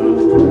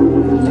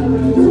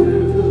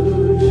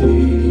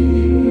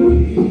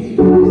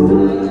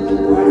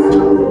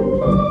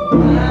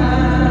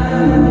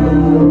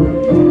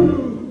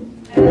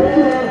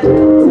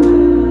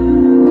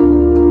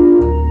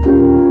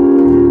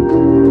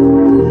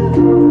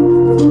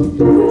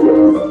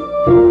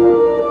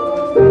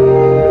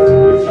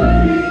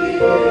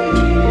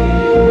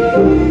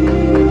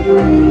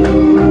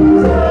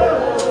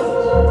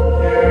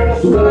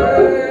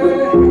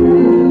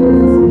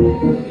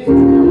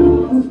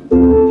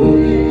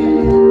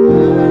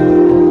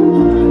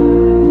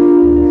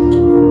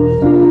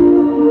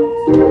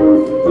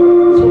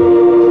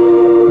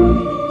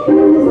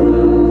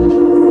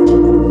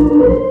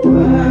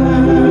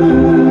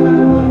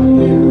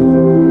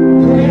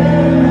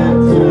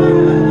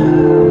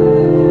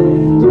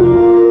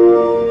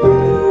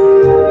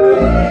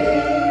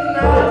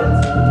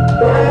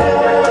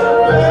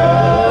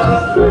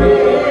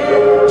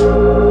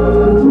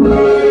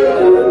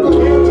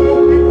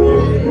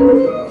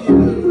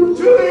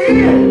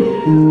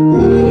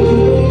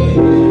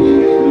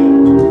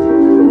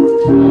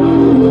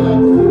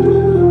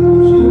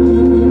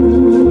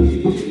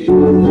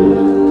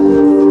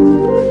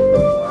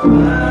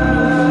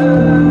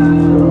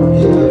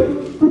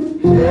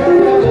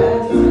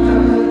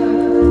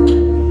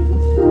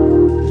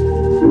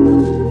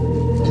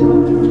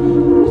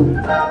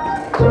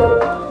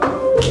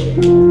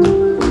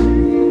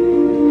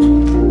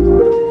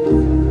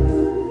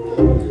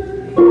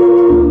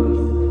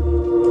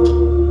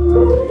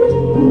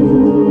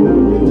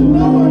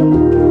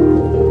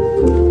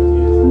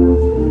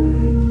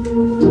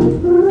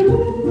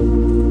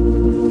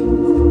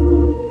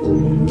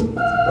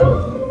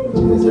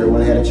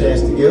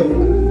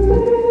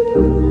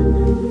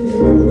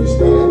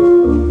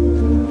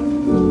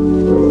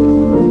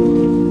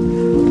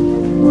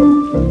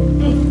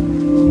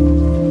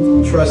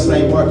 Trust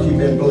St. Mark, you've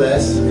been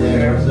blessed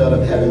as a result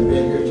of having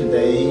been here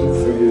today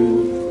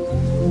through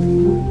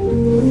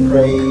the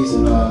praise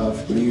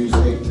of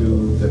music,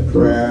 through the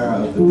prayer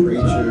of the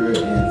preacher,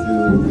 and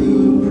through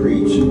the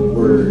preached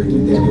word,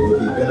 and that it will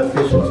be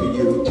beneficial to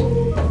you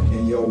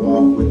in your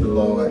walk with the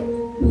Lord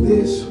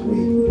this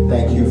week.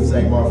 Thank you,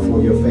 St. Mark,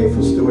 for your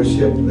faithful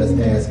stewardship. Let's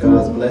ask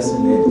God's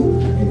blessing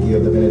and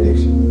give the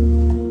benediction.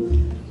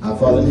 Our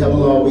Father in heaven,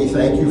 Lord, we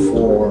thank you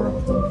for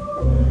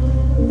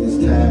this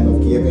time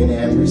of giving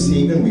and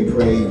receiving. We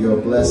pray your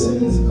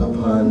blessings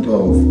upon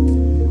both.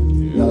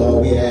 Now,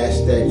 Lord, we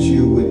ask that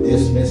you would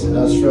dismiss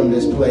us from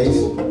this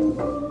place,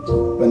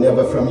 but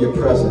never from your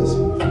presence.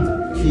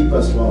 Keep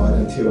us, Lord,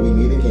 until we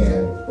meet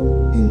again.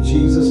 In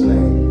Jesus'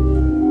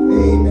 name,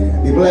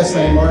 amen. Be blessed,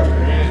 St. Mark.